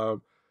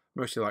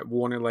 Mostly like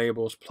warning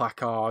labels,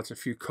 placards, a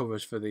few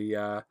covers for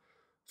the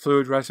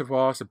fluid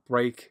reservoirs, the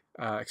brake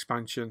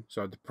expansion,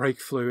 so the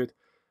brake fluid,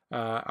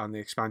 and the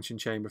expansion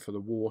chamber for the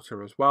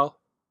water as well.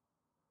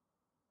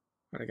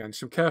 And again,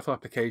 some careful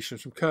application,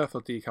 some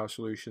careful decal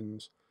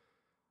solutions.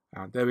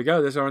 And there we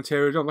go, there's our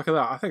interior done. Look at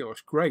that, I think it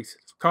looks great.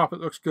 The carpet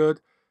looks good,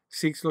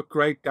 seats look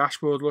great,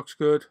 dashboard looks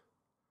good.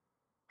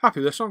 Happy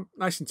with this one,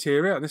 nice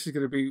interior, and this is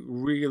going to be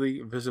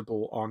really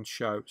visible on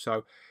show.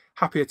 So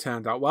happy it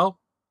turned out well.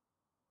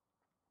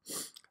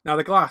 Now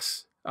the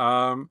glass,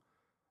 I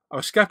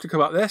was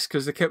skeptical about this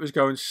because the kit was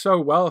going so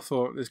well. I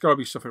thought there's got to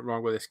be something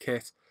wrong with this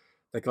kit.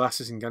 The glass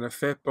isn't going to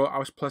fit, but I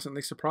was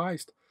pleasantly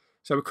surprised.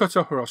 So we cut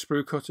off with our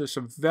sprue cutters,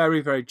 some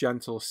very, very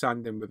gentle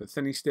sanding with a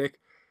thinning stick.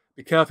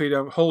 Be careful you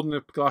don't hold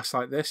the glass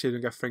like this so you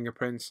don't get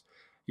fingerprints.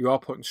 You are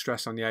putting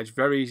stress on the edge,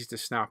 very easy to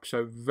snap,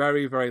 so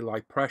very, very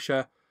light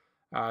pressure.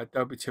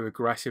 Don't be too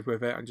aggressive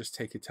with it and just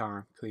take your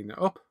time, clean it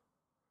up.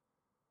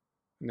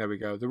 And there we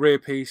go, the rear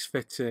piece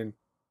fits in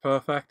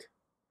perfect,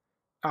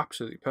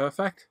 absolutely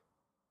perfect.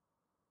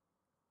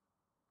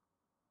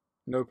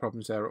 No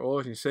problems there at all,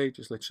 as you can see,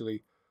 just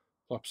literally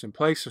plops in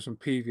place. So some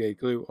PVA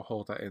glue will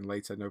hold that in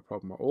later, no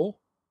problem at all.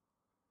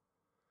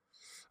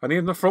 And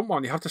even the front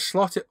one, you have to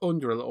slot it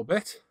under a little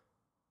bit.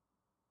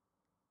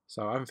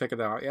 So I haven't figured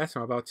that out yet,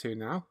 I'm about to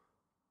now.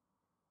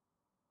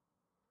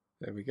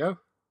 There we go.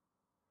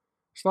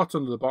 Slot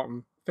under the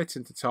bottom, fits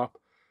into top.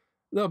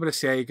 A little bit of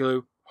CA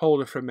glue,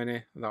 hold it for a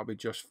minute, and that'll be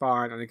just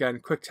fine. And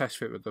again, quick test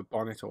fit with the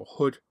bonnet or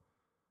hood,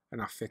 and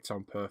that fits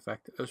on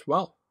perfect as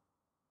well.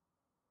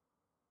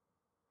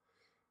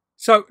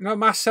 So no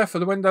mask set for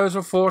the windows,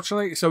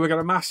 unfortunately. So we're going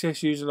to mask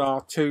this using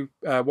our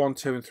 1,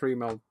 2 and 3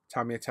 mil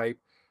Tamiya tape.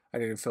 I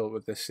didn't fill it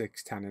with the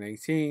 6, 10 and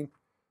 18.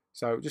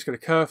 So just going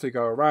to carefully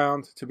go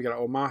around till we get it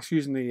all masked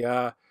using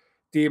the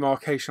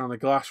demarcation on the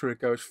glass where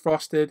it goes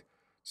frosted.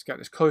 Just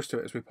get as close to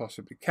it as we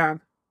possibly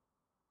can.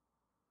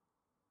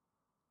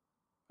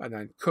 And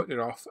then cutting it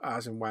off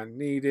as and when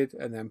needed,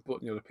 and then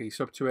button the other piece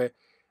up to it.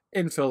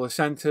 Infill the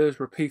centres,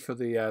 repeat for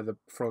the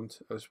front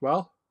as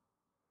well.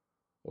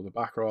 Or the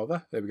back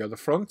rather. There we go, the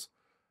front.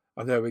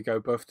 And there we go,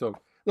 both done. A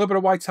little bit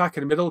of white tack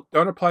in the middle.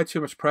 Don't apply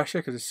too much pressure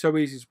because it's so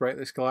easy to break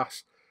this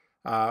glass.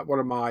 One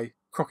of my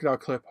crocodile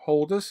clip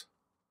holders.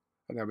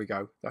 And there we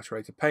go, that's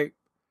ready to paint.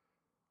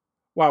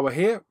 While we're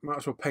here, might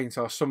as well paint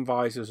our sun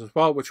visors as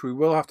well, which we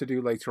will have to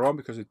do later on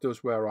because it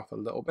does wear off a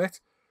little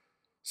bit.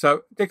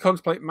 So did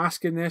contemplate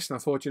masking this, and I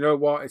thought, you know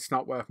what, it's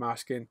not worth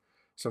masking.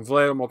 Some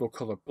Vallejo model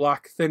colour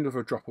black, thinned with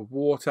a drop of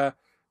water,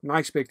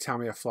 nice big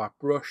Tamiya flat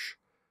brush,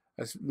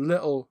 as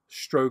little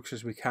strokes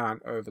as we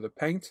can over the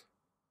paint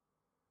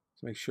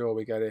to make sure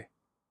we get it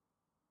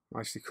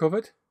nicely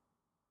covered.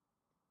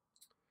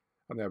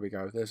 And there we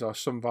go, there's our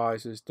sun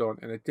visors done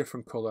in a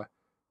different colour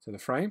to the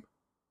frame.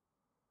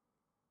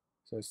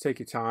 So just take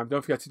your time,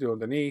 don't forget to do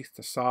underneath,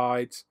 the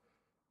sides,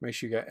 make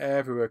sure you get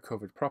everywhere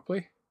covered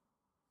properly.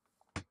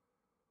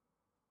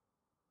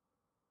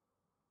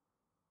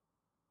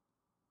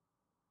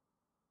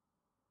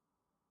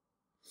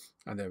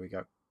 And there we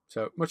go.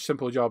 So much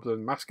simpler job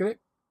than masking it.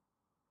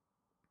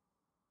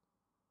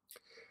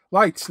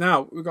 Lights.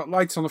 Now, we've got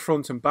lights on the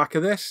front and back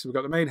of this. We've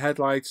got the main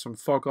headlights, some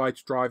fog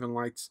lights, driving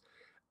lights,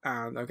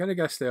 and I'm going to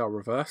guess they are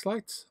reverse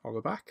lights on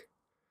the back.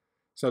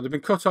 So they've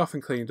been cut off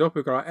and cleaned up.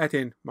 We've got our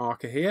edging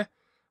marker here,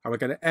 and we're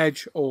going to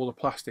edge all the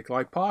plastic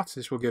light parts.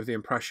 This will give the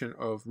impression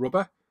of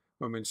rubber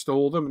when we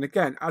install them, and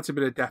again, adds a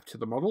bit of depth to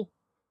the model.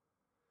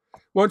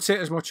 Won't see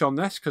it as much on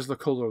this because of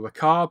the colour of the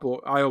car, but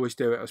I always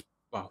do it as,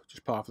 well,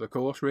 just part of the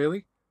course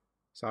really.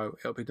 So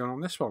it'll be done on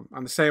this one.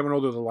 And the same on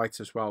all the other lights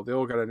as well. They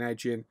all got an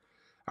edge in,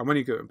 and when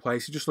you go in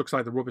place, it just looks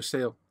like the rubber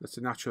seal that's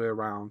naturally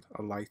around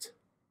a light.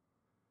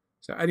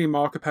 So any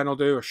marker pen will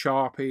do, a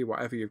Sharpie,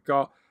 whatever you've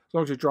got, as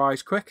long as it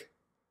dries quick.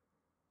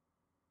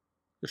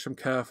 Just some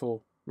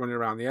careful running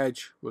around the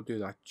edge will do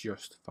that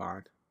just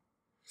fine.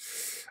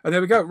 And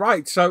there we go.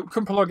 Right, so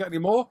couldn't pull on any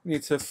more. We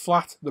need to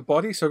flat the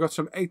body. So I've got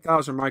some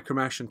 8,000 micro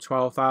mesh and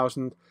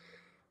 12,000.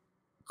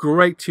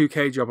 Great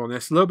 2K job on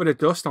this. A little bit of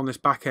dust on this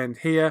back end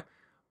here.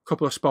 A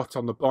couple of spots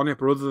on the bonnet,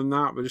 but other than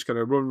that, we're just going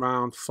to run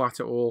around,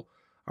 flat it all,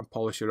 and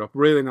polish it up.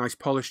 Really nice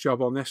polish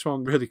job on this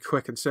one. Really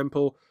quick and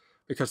simple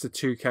because the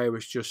 2K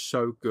was just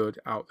so good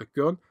out the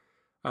gun.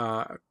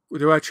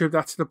 Do I attribute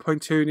that to the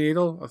 0.2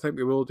 needle? I think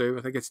we will do.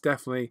 I think it's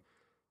definitely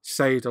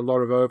saved a lot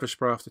of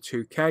overspray off the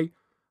 2K,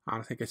 and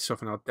I think it's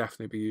something I'll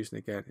definitely be using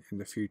again in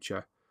the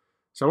future.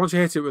 So once you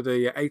hit it with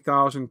the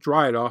 8,000,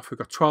 dry it off. We've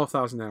got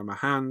 12,000 there in my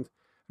hand.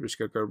 I'm just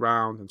going to go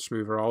around and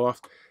smooth it all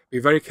off. Be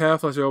very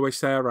careful, as I always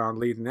say, around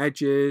leading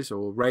edges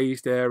or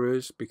raised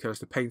areas because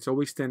the paint's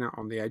always thinner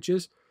on the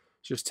edges.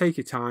 Just take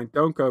your time,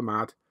 don't go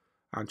mad,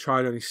 and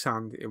try to only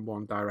sand in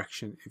one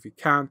direction if you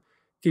can.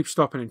 Keep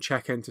stopping and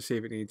checking to see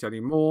if it needs any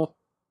more.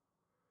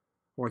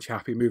 Once you're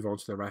happy, move on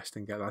to the rest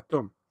and get that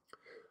done.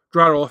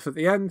 Dry it all off at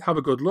the end. Have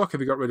a good look.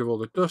 Have you got rid of all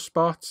the dust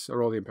spots?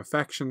 Are all the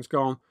imperfections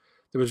gone?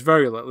 There was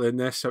very little in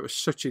this, so it was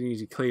such an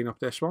easy clean up,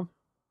 this one.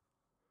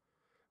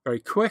 Very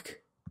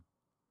quick.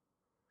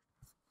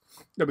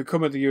 Then we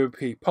come with the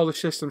UMP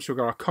polish system. So we've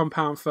got our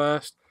compound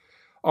first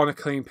on a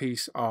clean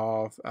piece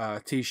of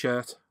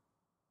t-shirt.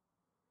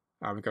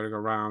 And we're going to go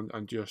around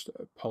and just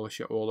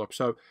polish it all up.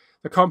 So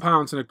the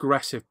compound's an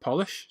aggressive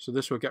polish. So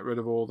this will get rid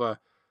of all the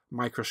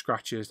micro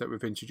scratches that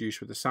we've introduced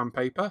with the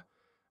sandpaper.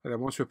 And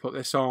then once we put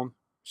this on,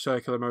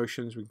 circular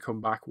motions, we can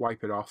come back,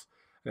 wipe it off,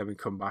 and then we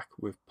can come back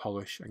with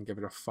polish and give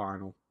it a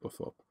final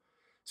buff up.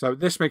 So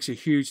this makes a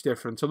huge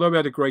difference. Although we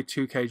had a great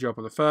 2K job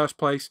in the first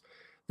place,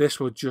 this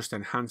will just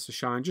enhance the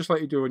shine, just like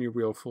you do on your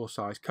real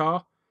full-size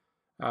car.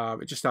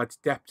 It just adds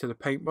depth to the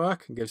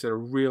paintwork and gives it a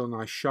real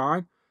nice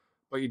shine.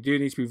 But you do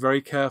need to be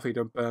very careful you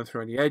don't burn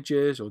through any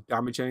edges or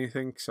damage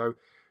anything. So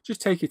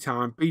just take your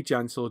time, be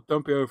gentle,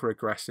 don't be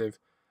over-aggressive,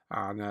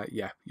 and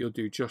yeah, you'll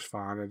do just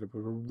fine. It'll be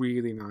a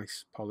really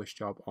nice polish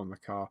job on the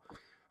car.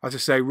 As I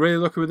say, really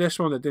lucky with this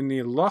one. I didn't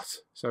need a lot,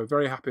 so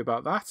very happy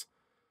about that.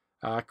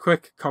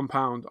 Quick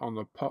compound on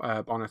the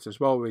bonnet as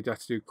well. We'd have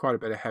to do quite a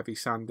bit of heavy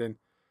sanding,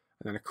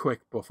 and then a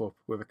quick buff up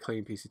with a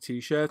clean piece of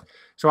t-shirt.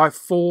 So I have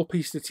 4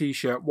 pieces of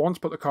t-shirt, one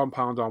to put the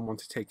compound on, one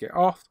to take it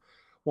off,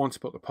 one to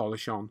put the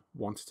polish on,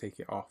 one to take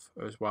it off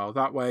as well.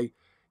 That way,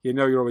 you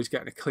know you're always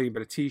getting a clean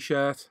bit of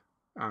t-shirt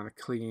and a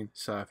clean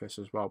surface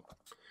as well.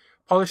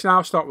 Polish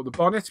now, start with the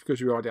bonnet because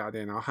we already had it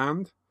in our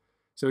hand.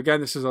 So again,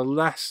 this is a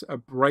less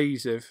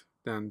abrasive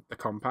than the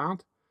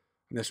compound,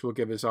 and this will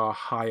give us our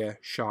higher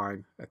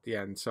shine at the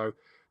end. So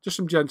just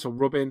some gentle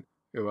rubbing.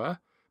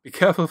 Be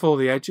careful of all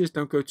the edges,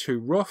 don't go too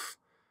rough,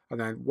 and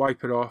then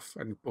wipe it off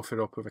and buff it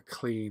up with a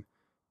clean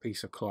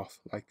piece of cloth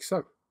like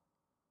so.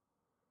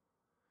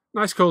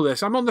 Nice colour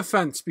this. I'm on the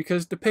fence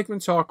because the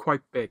pigments are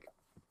quite big,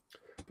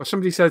 but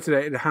somebody said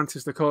today it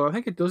enhances the colour. I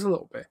think it does a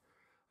little bit.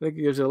 I think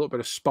it gives it a little bit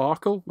of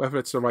sparkle. Whether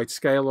it's the right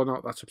scale or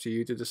not, that's up to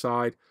you to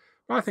decide.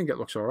 But I think it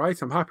looks all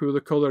right. I'm happy with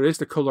the colour. It is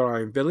the colour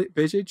I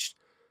envisaged.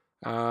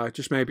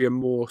 Just maybe a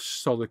more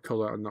solid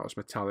colour and not as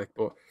metallic.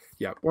 But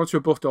yeah, once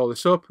we've buffed all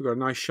this up, we've got a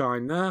nice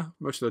shine there.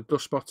 Most of the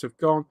dust spots have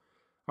gone,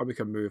 and we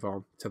can move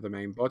on to the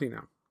main body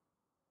now.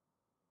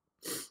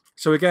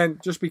 So again,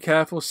 just be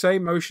careful.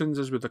 Same motions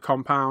as with the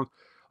compound.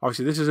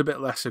 Obviously, this is a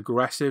bit less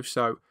aggressive,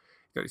 so you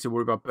don't need to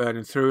worry about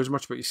burning through as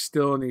much, but you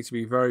still need to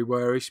be very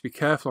wary. So be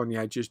careful on the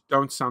edges.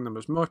 Don't sand them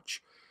as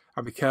much,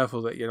 and be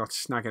careful that you're not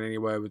snagging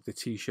anywhere with the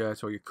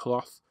t-shirt or your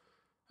cloth,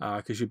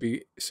 because you'd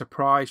be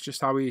surprised just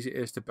how easy it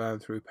is to burn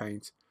through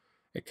paint.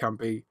 It can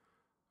be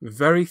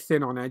very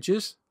thin on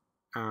edges,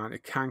 and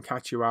it can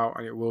catch you out,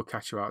 and it will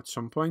catch you out at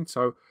some point.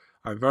 So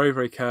I'm very,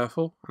 very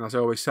careful, and as I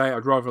always say,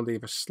 I'd rather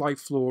leave a slight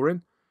flaw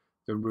in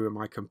than ruin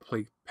my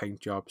complete paint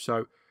job.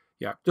 So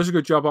yeah, does a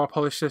good job. Our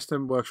polish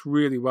system works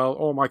really well.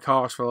 All my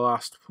cars for the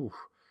last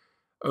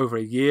over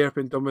a year have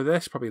been done with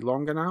this, probably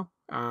longer now,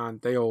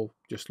 and they all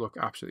just look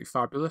absolutely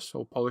fabulous,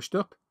 all polished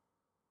up.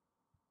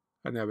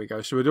 And there we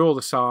go. So we do all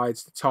the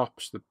sides, the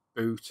tops, the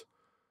boot,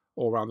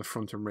 all around the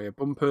front and rear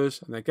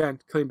bumpers. And again,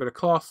 clean bit of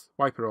cloth,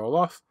 wipe it all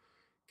off,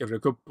 give it a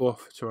good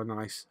buff to a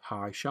nice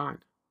high shine.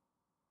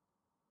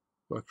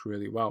 Works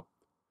really well.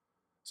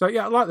 So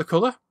yeah, I like the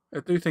colour. I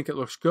do think it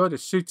looks good.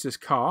 It suits this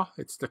car.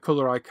 It's the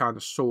colour I kind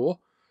of saw.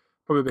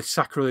 Probably a bit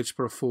sacrilege to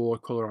put a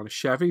Ford colour on a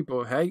Chevy,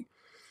 but hey,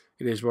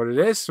 it is what it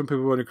is. Some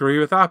people won't agree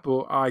with that,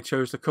 but I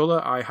chose the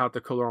colour. I had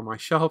the colour on my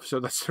shelf, so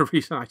that's the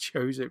reason I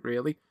chose it,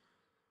 really.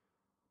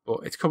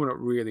 But it's coming up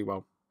really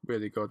well.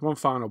 Really good. One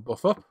final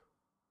buff up.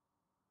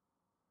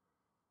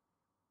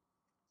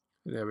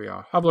 And there we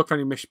are. Have a look for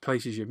any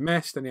places you've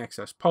missed, any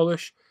excess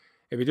polish.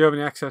 If you do have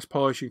any excess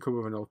polish, you can come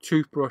with an old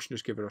toothbrush and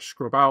just give it a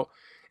scrub out.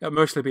 It'll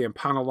mostly be in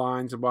panel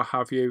lines and what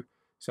have you.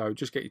 So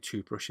just get your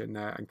toothbrush in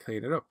there and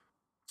clean it up.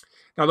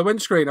 Now the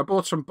windscreen, I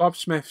bought some Bob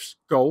Smith's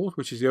Gold,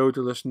 which is the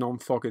odorless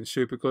non-fogging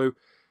super glue,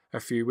 a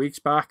few weeks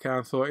back, and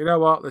I thought, you know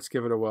what, let's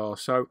give it a whirl.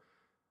 So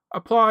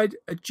applied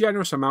a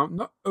generous amount,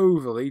 not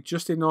overly,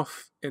 just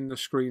enough in the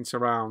screen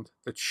surround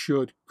that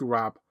should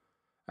grab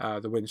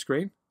the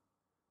windscreen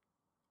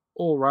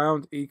all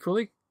round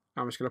equally.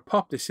 I'm just going to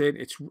pop this in.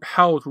 It's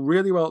held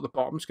really well at the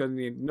bottom. It's going to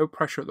need no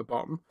pressure at the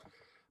bottom,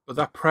 but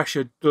that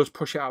pressure does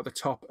push it out the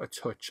top a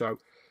touch. So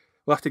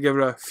we'll have to give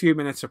it a few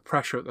minutes of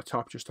pressure at the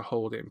top just to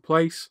hold it in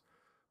place.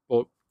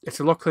 But it's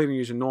a lot cleaner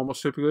using normal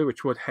super glue,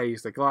 which would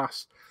haze the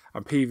glass.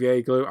 And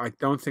PVA glue, I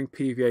don't think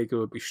PVA glue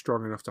would be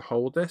strong enough to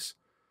hold this,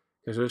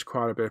 because there's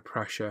quite a bit of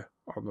pressure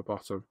on the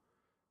bottom.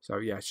 So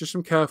yeah, it's just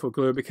some careful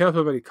glue. Be careful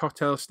of any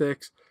cocktail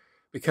sticks.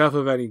 Be careful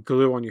of any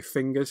glue on your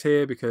fingers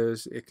here,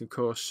 because it can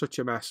cause such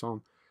a mess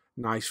on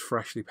nice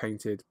freshly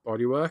painted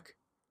bodywork.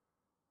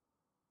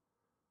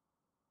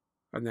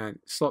 And then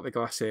slot the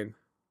glass in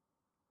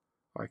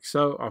like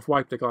so. I've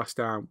wiped the glass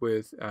down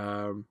with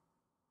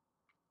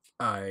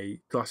a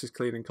glasses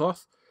cleaning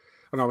cloth,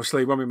 and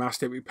obviously when we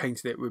masked it, we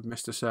painted it with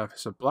Mr.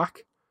 Surface of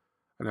Black,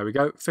 and there we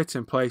go. Fits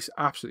in place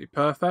absolutely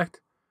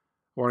perfect.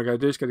 What I'm going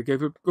to do is going to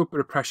give a good bit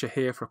of pressure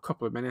here for a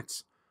couple of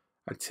minutes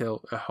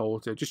until it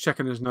holds it. Just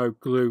checking there's no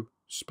glue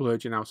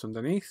splurging out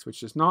underneath,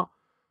 which is not.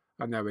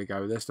 And there we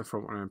go, there's the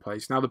front one in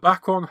place. Now the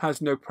back one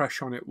has no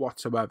pressure on it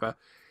whatsoever.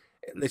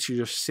 It literally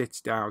just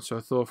sits down. So I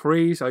thought for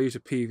ease, I use a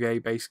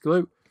PVA based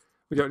glue.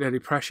 We don't need any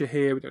pressure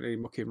here, we don't need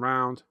any mucking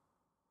around.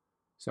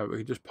 So we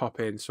can just pop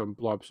in some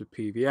blobs of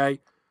PVA,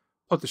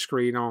 put the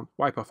screen on,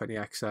 wipe off any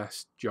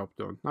excess, job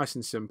done. Nice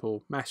and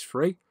simple, mess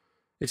free.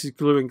 This is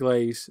glue and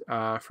glaze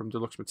from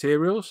Deluxe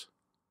Materials.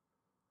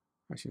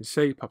 As you can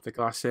see, pop the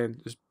glass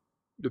in. It's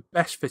the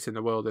best fit in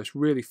the world. This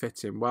really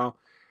fits in well.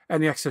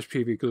 Any excess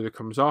PVA glue that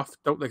comes off,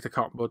 don't lick the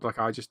cotton bud like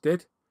I just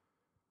did.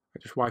 I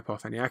just wipe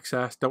off any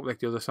excess. Don't lick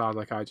the other side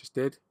like I just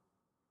did.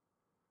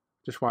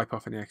 Just wipe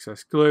off any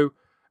excess glue.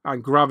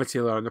 And gravity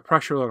alone, the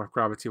pressure alone of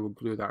gravity will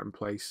glue that in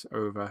place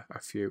over a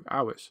few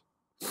hours.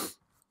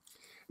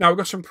 Now we've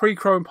got some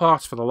pre-chrome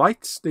parts for the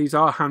lights. These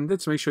are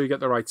handed, so make sure you get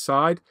the right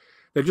side.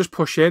 They just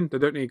push in, they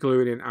don't need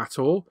gluing in at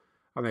all.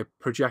 And they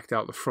project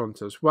out the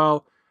front as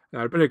well.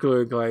 Now a bit of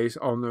glue and glaze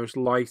on those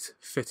light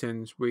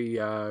fittings we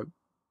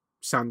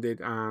sanded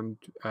and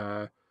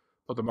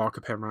put the marker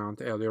pen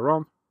around earlier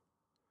on.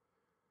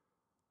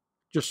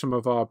 Just some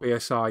of our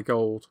BSI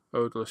gold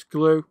odorless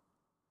glue.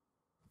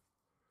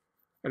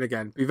 And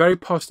again, be very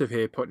positive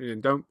here putting it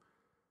in. Don't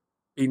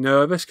be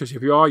nervous, because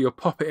if you are, you'll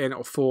pop it in,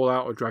 it'll fall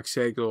out or drag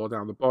say glue all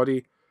down the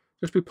body.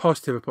 Just be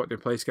positive of putting it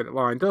in place, get it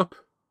lined up,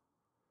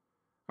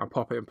 and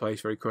pop it in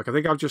place very quick. I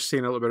think I've just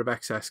seen a little bit of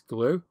excess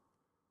glue.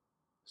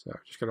 So I'm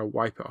just going to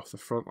wipe it off the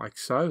front like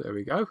so. There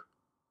we go.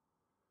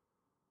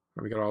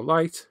 And we got our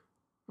light.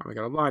 And we're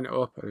going to line it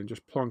up and then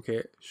just plonk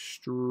it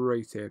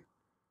straight in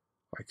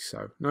like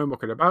so. No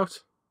mucking about.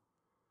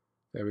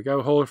 There we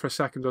go. Hold it for a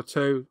second or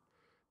two.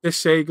 This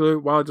say glue,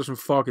 while it doesn't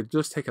fog, it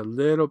does take a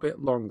little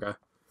bit longer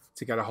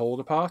to get a hold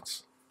of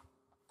parts.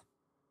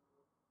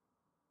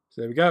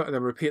 So there we go. And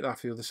then repeat that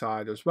for the other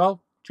side as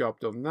well. Job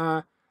done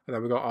there. And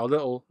then we've got our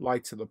little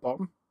lights at the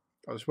bottom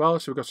as well.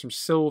 So we've got some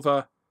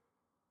silver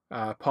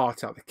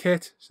parts out of the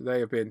kit. So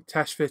they have been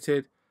test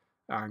fitted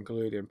and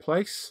glued in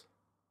place.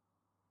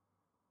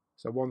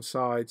 So one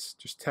side's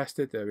just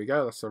tested. There we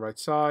go. That's the right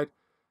side.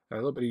 And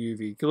a little bit of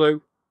UV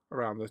glue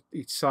around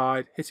each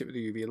side. Hit it with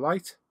the UV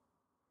light.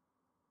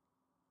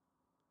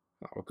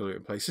 That will glue it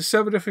in place. There's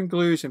several different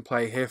glues in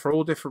play here for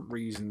all different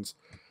reasons.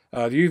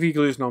 The UV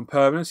glue is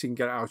non-permanent, so you can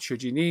get it out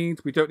should you need.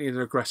 We don't need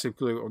an aggressive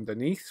glue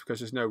underneath because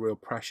there's no real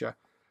pressure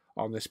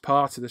on this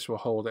part, so this will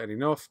hold it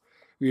enough.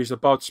 We use the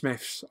Bod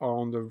Smiths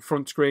on the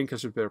front screen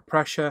because there's a bit of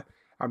pressure,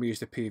 and we use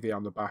the PV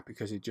on the back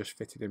because it just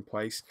fitted in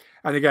place.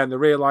 And again, the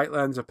rear light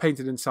lens are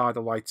painted inside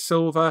the light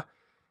silver.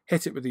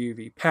 Hit it with the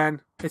UV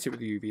pen, hit it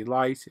with the UV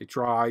light, it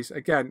dries.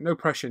 Again, no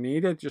pressure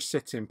needed, just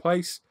sits in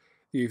place.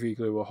 The UV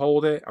glue will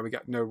hold it, and we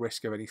get no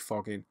risk of any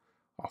fogging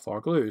off our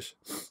glues.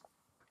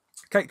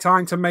 Okay,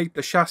 time to make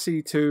the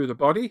chassis to the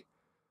body.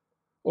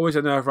 Always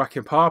a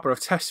nerve-wracking part, but I've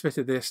test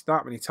fitted this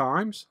that many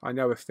times. I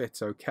know it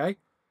fits okay.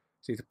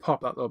 So you need to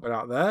pop that little bit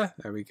out there.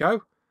 There we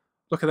go.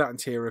 Look at that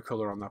interior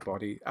colour on that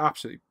body.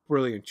 Absolutely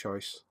brilliant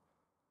choice.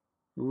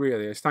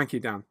 Really is. Thank you,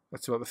 Dan.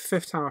 That's about the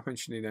 5th time I've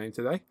mentioned your name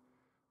today.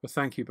 But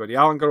thank you, buddy.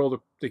 Alan got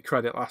all the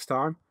credit last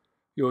time.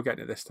 You're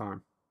getting it this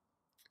time.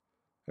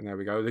 And there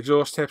we go. The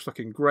exhaust tips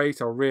looking great.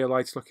 Our rear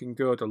lights looking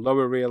good. The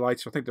lower rear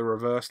lights, I think the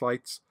reverse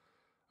lights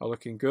are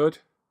looking good.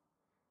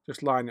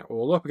 Just line it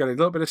all up. We've got a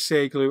little bit of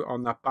Sea glue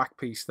on that back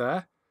piece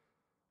there,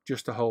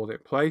 just to hold it in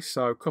place.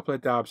 So a couple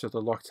of dabs of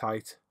the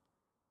Loctite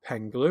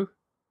pen glue.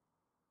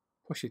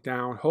 Push it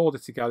down, hold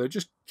it together.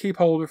 Just keep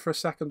holding for a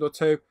second or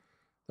two.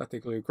 Let the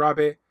glue grab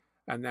it.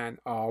 And then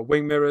our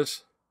wing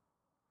mirrors.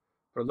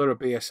 Put a little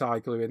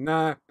BSI glue in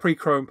there.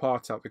 Pre-chrome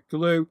parts out the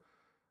glue.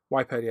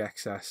 Wipe any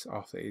excess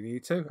off that you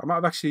need to. I might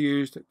have actually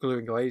used glue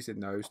and glaze in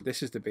those.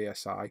 This is the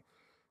BSI.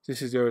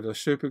 This is the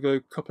super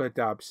glue. Couple of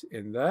dabs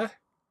in there.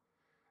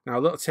 Now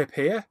a little tip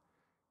here.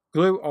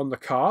 Glue on the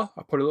car.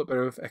 I put a little bit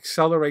of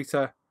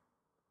accelerator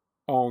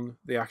on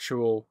the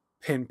actual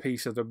pin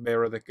piece of the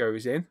mirror that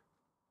goes in.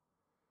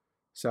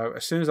 So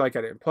as soon as I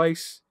get it in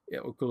place,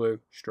 it'll glue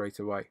straight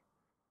away.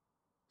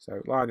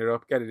 So line it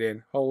up, get it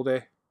in, hold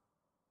it.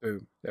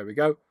 Boom. There we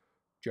go.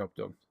 Job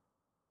done.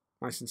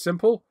 Nice and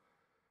simple.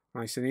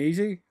 Nice and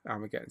easy.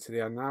 And we're getting to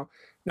the end now.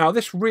 Now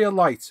this rear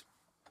light,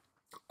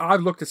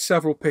 I've looked at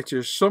several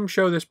pictures. Some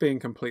show this being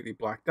completely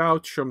blacked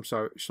out. Some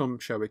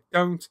show it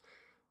don't.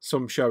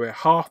 Some show it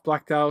half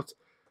blacked out.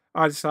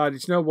 I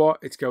decided, you know what?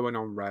 It's going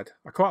on red.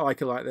 I quite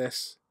like it like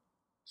this.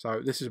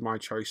 So this is my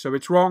choice. So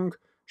it's wrong.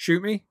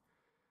 Shoot me.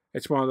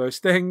 It's one of those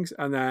things.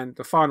 And then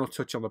the final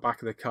touch on the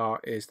back of the car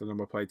is the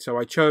number plate. So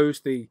I chose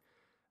the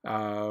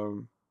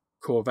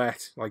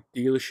Corvette, like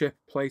dealership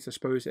plate, I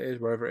suppose it is,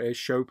 wherever it is,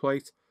 show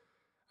plate.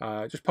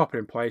 Just pop it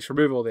in place,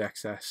 remove all the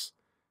excess.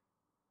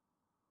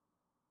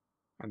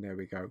 And there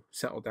we go.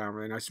 Settle down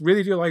really nice.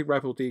 Really do like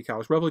Revell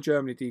decals. Revell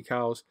Germany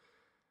decals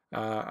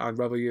and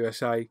Revell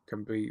USA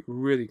can be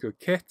really good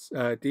kits,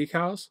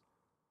 decals.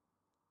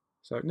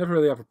 So never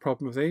really have a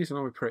problem with these. I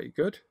know we're pretty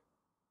good.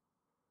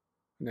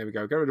 And there we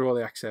go. Get rid of all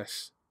the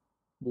excess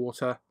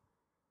water.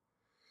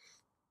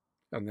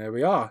 And there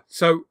we are.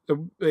 So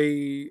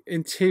the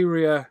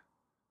interior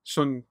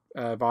sun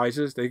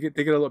visors, they get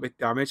a little bit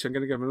damaged. I'm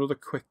going to give them another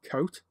quick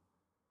coat.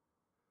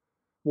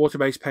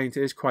 Water-based paint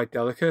is quite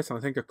delicate, and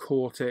I think I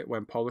caught it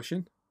when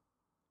polishing.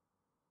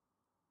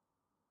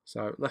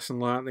 So lesson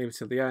learned, leave it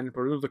till the end,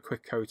 but another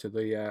quick coat of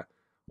the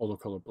model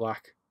colour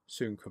black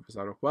soon covers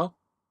that up well.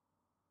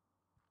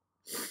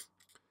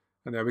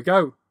 And there we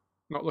go.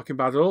 Not looking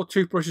bad at all.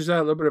 Toothbrushes there,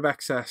 a little bit of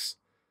excess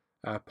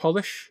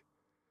polish.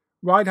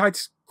 Ride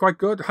height's quite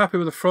good. Happy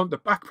with the front. The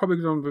back probably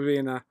going to be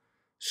in a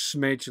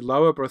smidge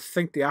lower, but I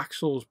think the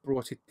axles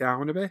brought it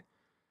down a bit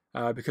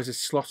because it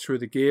slots through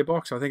the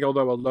gearbox. I think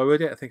although I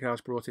lowered it, I think it has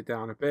brought it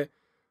down a bit.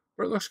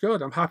 But it looks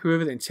good. I'm happy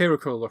with it. The interior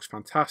colour looks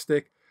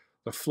fantastic.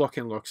 The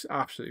flocking looks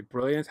absolutely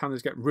brilliant.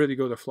 Hannah's getting really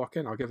good at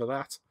flocking. I'll give her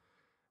that.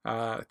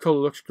 The colour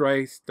looks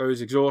great.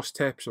 Those exhaust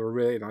tips are a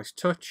really nice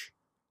touch.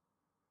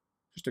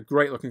 Just a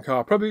great looking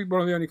car. Probably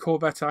one of the only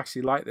Corvettes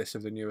actually like this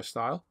of the newer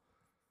style.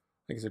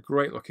 I think it's a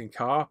great looking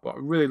car, but I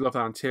really love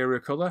that interior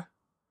colour.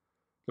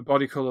 The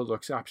body colour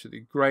looks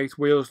absolutely great.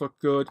 Wheels look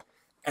good.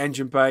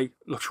 Engine bay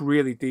looks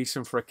really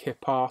decent for a kit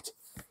part.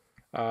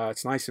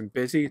 It's nice and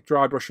busy.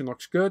 Dry brushing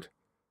looks good.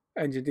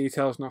 Engine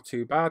details not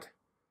too bad.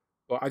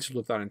 But I just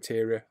love that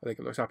interior. I think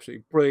it looks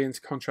absolutely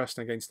brilliant,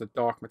 contrasting against the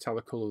dark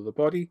metallic colour of the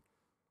body.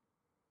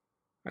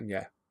 And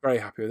yeah, very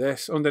happy with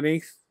this.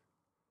 Underneath,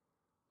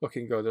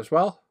 looking good as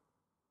well.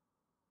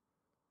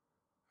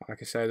 Like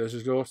I say, those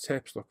exhaust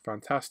tips look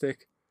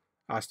fantastic,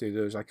 as do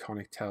those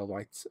iconic tail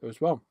lights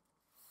as well.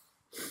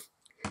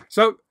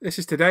 So this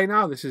is today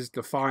now. This is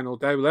the final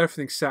day. With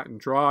everything set and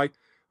dry,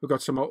 we've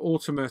got some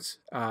ultimate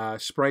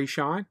spray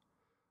shine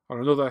on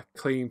another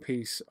clean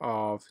piece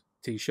of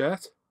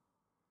t-shirt.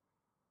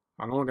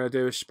 And all I'm going to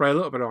do is spray a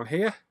little bit on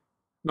here,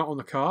 not on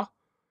the car.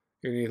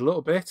 You need a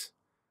little bit,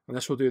 and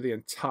this will do the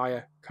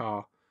entire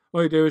car.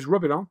 All you do is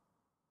rub it on.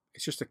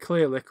 It's just a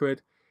clear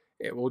liquid.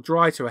 It will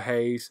dry to a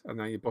haze, and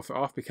then you buff it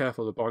off. Be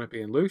careful of the bonnet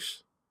being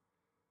loose.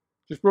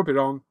 Just rub it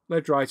on, let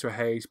it dry to a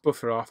haze,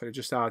 buff it off, and it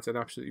just adds an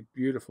absolutely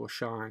beautiful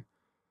shine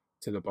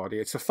to the body.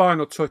 It's the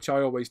final touch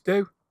I always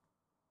do,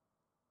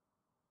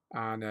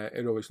 and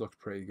it always looks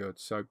pretty good.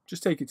 So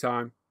just take your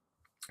time.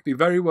 Be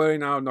very wary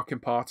now of knocking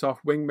parts off.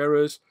 Wing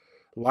mirrors,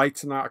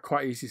 lights and that are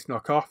quite easy to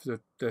knock off.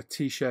 The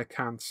t-shirt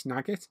can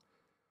snag it.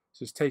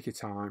 So just take your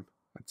time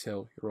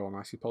until you're all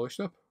nicely polished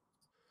up.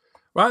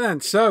 Right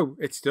then, so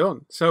it's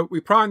done. So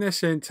we primed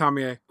this in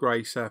Tamiya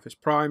Grey Surface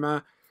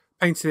Primer,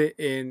 painted it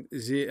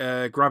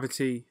in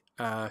Gravity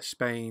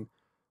Spain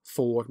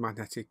Ford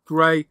Magnetic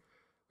Grey.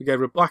 We gave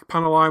it a black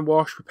panel line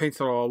wash. We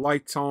painted all our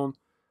lights on.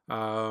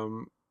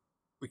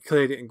 We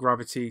cleared it in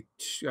Gravity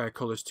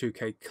Colours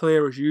 2K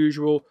Clear as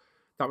usual.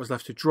 That was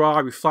left to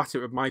dry. We flatted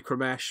it with micro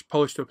mesh,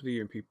 polished up with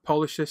the UMP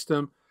polish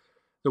system.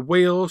 The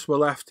wheels were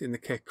left in the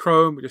kit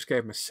chrome. We just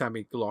gave them a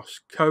semi-gloss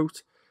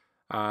coat.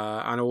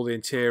 And all the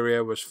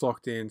interior was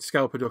flocked in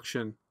Scale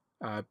Production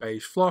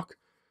beige flock,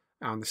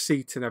 and the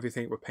seats and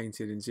everything were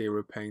painted in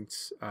Zero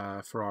Paint's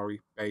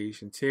Ferrari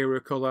beige interior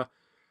colour.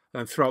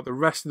 Then throughout the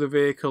rest of the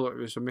vehicle, it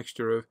was a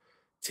mixture of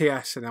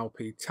TS and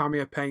LP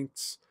Tamiya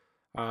paints.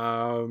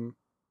 And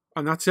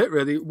that's it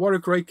really. What a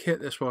great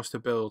kit this was to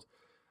build.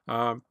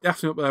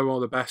 Definitely up there one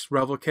of the best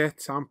Revell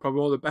kits, and probably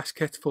one of the best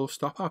kits full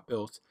stop I've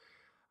built.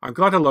 I'm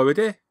glad I lowered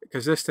it,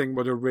 because this thing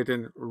would have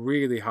ridden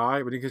really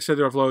high. When you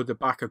consider I've lowered the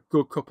back a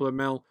good couple of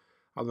mil,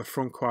 and the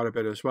front quite a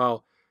bit as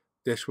well,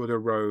 this would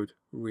have rode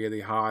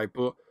really high.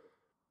 But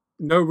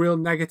no real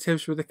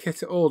negatives with the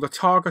kit at all. The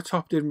Targa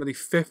top didn't really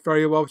fit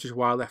very well, which is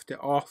why I left it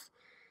off.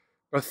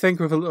 But I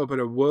think with a little bit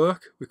of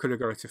work, we could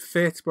have got it to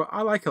fit. But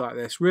I like it like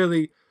this.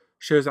 Really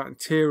shows that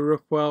interior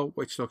up well,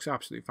 which looks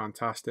absolutely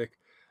fantastic.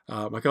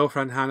 My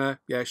girlfriend Hannah,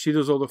 yeah, she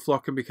does all the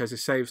flocking because it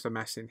saves the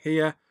mess in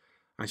here.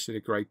 And she did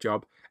a great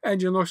job.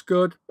 Engine looks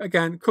good.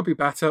 Again, could be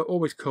better,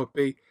 always could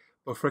be.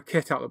 But for a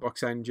kit out of the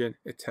box engine,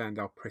 it turned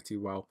out pretty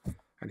well.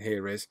 And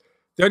here is.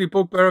 The only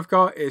bugbear I've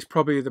got is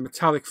probably the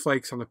metallic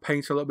flakes on the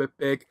paint a little bit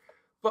big.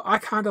 But I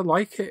kind of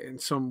like it in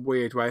some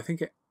weird way. I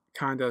think it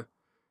kind of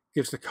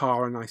gives the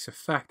car a nice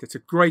effect. It's a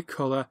great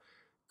colour,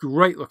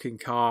 great looking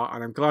car.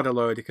 And I'm glad I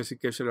lowered it because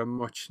it gives it a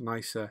much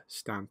nicer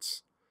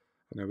stance.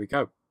 And there we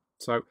go.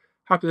 So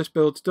happy this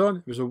build's done.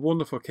 It was a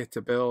wonderful kit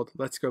to build.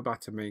 Let's go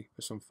back to me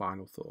for some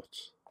final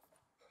thoughts.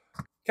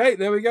 Okay,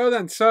 there we go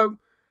then. So,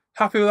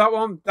 happy with that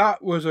one.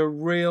 That was a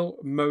real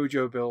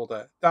mojo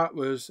builder. That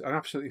was an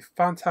absolutely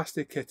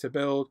fantastic kit to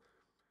build.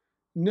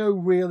 No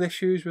real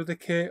issues with the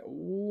kit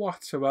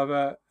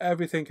whatsoever.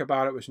 Everything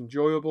about it was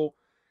enjoyable.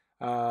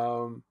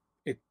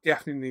 It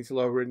definitely needs a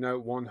lowering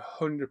note.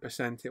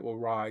 100% it will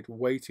ride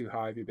way too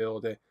high if you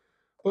build it.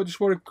 But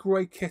just what a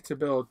great kit to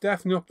build.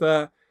 Definitely up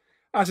there.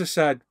 As I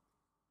said,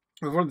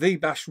 with one of the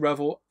best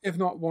Revell, if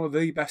not one of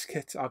the best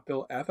kits I've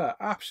built ever.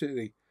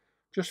 Absolutely.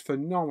 Just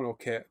phenomenal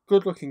kit.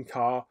 Good looking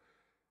car.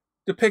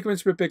 The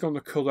pigments were big on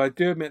the colour. I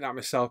do admit that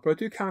myself, but I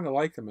do kind of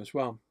like them as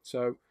well.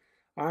 So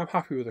I'm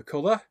happy with the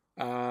colour.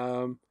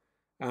 And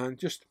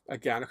just,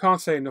 again, I can't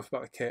say enough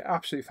about the kit.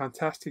 Absolutely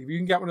fantastic. If you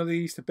can get one of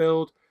these to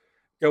build,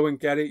 Go and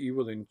get it. You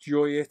will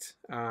enjoy it.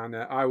 And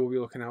I will be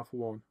looking out for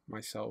one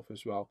myself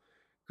as well.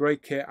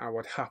 Great kit. I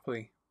would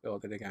happily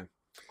build it again.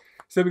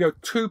 So there we go.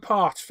 2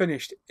 parts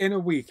finished in a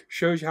week.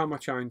 Shows you how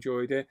much I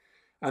enjoyed it.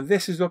 And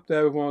this is up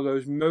there with one of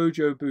those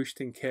mojo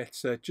boosting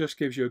kits that just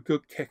gives you a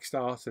good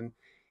kickstart and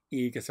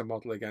eager to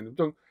model again. I've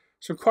done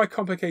some quite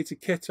complicated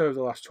kits over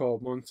the last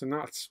 12 months, and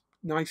that's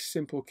nice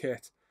simple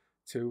kit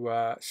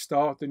to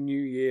start the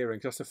new year in,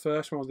 because that's the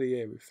first one of the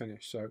year we've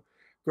finished. So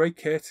great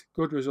kit,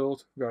 good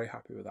result, very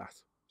happy with that.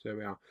 So there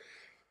we are.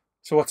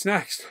 So what's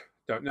next?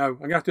 Don't know. I'm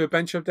going to have to do a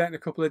bench update in a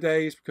couple of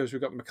days because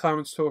we've got the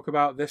McLaren to talk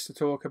about, this to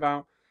talk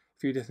about, a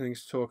few different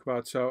things to talk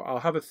about. So I'll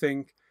have a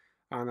think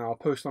and I'll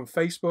post on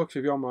Facebook. So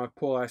if you're on my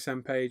Paul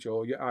ISM page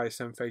or your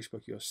ISM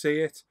Facebook, you'll see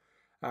it.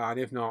 And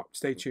if not,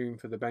 stay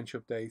tuned for the bench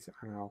update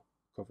and I'll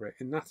cover it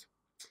in that.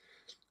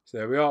 So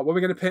there we are. What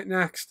we're going to pick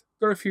next?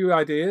 Got a few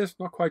ideas,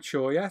 not quite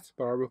sure yet,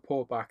 but I'll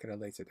report back at a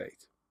later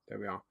date. There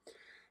we are.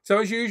 So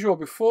as usual,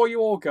 before you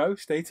all go,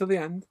 stay till the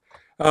end.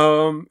 If you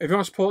want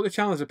to support the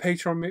channel, there's a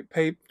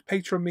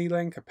Patreon me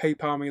link, a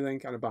PayPal me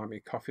link, and a Buy Me a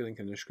Coffee link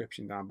in the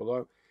description down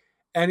below.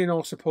 Any and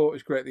all support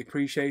is greatly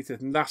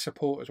appreciated, and that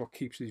support is what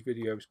keeps these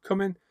videos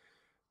coming.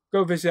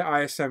 Go visit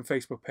ISM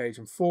Facebook page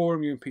and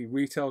forum,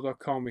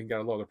 umpretail.com. We can get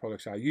a lot of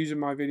products I use in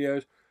my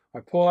videos.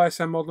 My Paul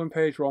ISM modeling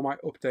page where all my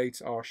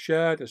updates are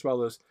shared, as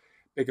well as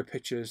bigger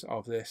pictures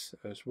of this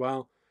as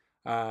well.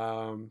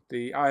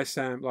 The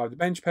ISM Live the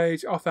Bench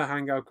page, Off Air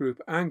Hangout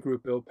group and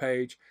group build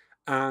page,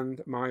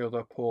 and my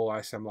other Paul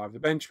ISM Live the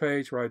Bench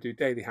page where I do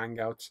daily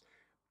hangouts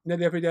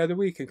nearly every day of the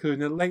week,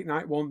 including a late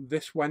night one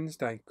this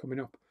Wednesday coming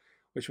up,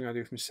 which we're going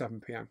to do from 7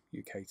 PM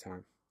UK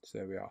time. So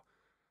there we are.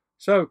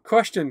 So,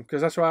 question,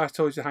 because that's why I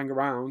told you to hang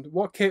around.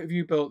 What kit have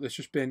you built that's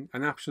just been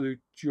an absolute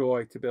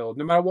joy to build?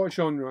 No matter what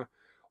genre,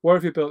 what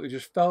have you built that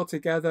just fell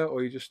together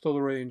or you just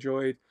thoroughly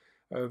enjoyed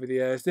over the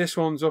years? This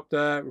one's up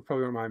there,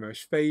 probably one of my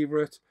most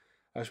favourite,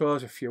 as well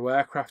as a few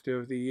aircraft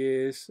over the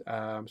years.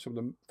 Some of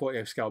the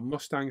 48 scale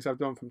Mustangs I've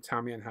done from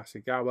Tamiya and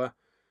Hasegawa.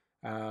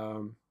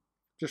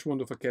 Just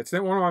wonderful kits. I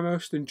think one of my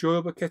most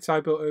enjoyable kits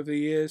I built over the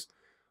years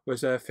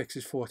was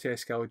Fix's 48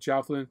 scale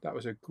Javelin. That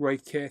was a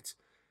great kit.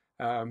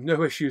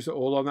 No issues at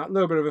all on that. A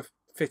little bit of a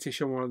fit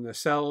issue on one of the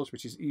cells,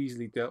 which is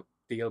easily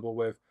dealable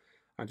with,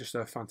 and just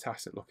a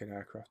fantastic looking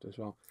aircraft as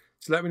well.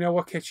 So let me know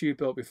what kits you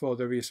built before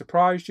they've either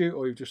surprised you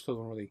or you've just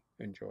thoroughly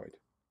enjoyed.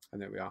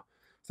 And there we are.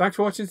 Thanks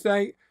for watching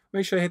today.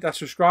 Make sure you hit that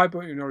subscribe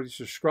button if you're already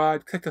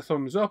subscribed. Click the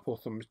thumbs up or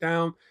thumbs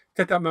down.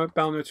 Click that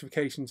bell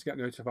notification to get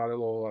notified of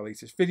all our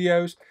latest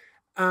videos.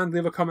 And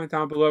leave a comment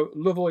down below.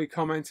 Love all your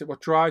comments. It's what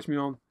drives me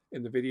on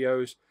in the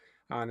videos.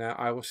 And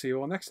I will see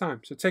you all next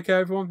time. So take care,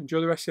 everyone. Enjoy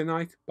the rest of your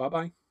night.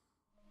 Bye-bye.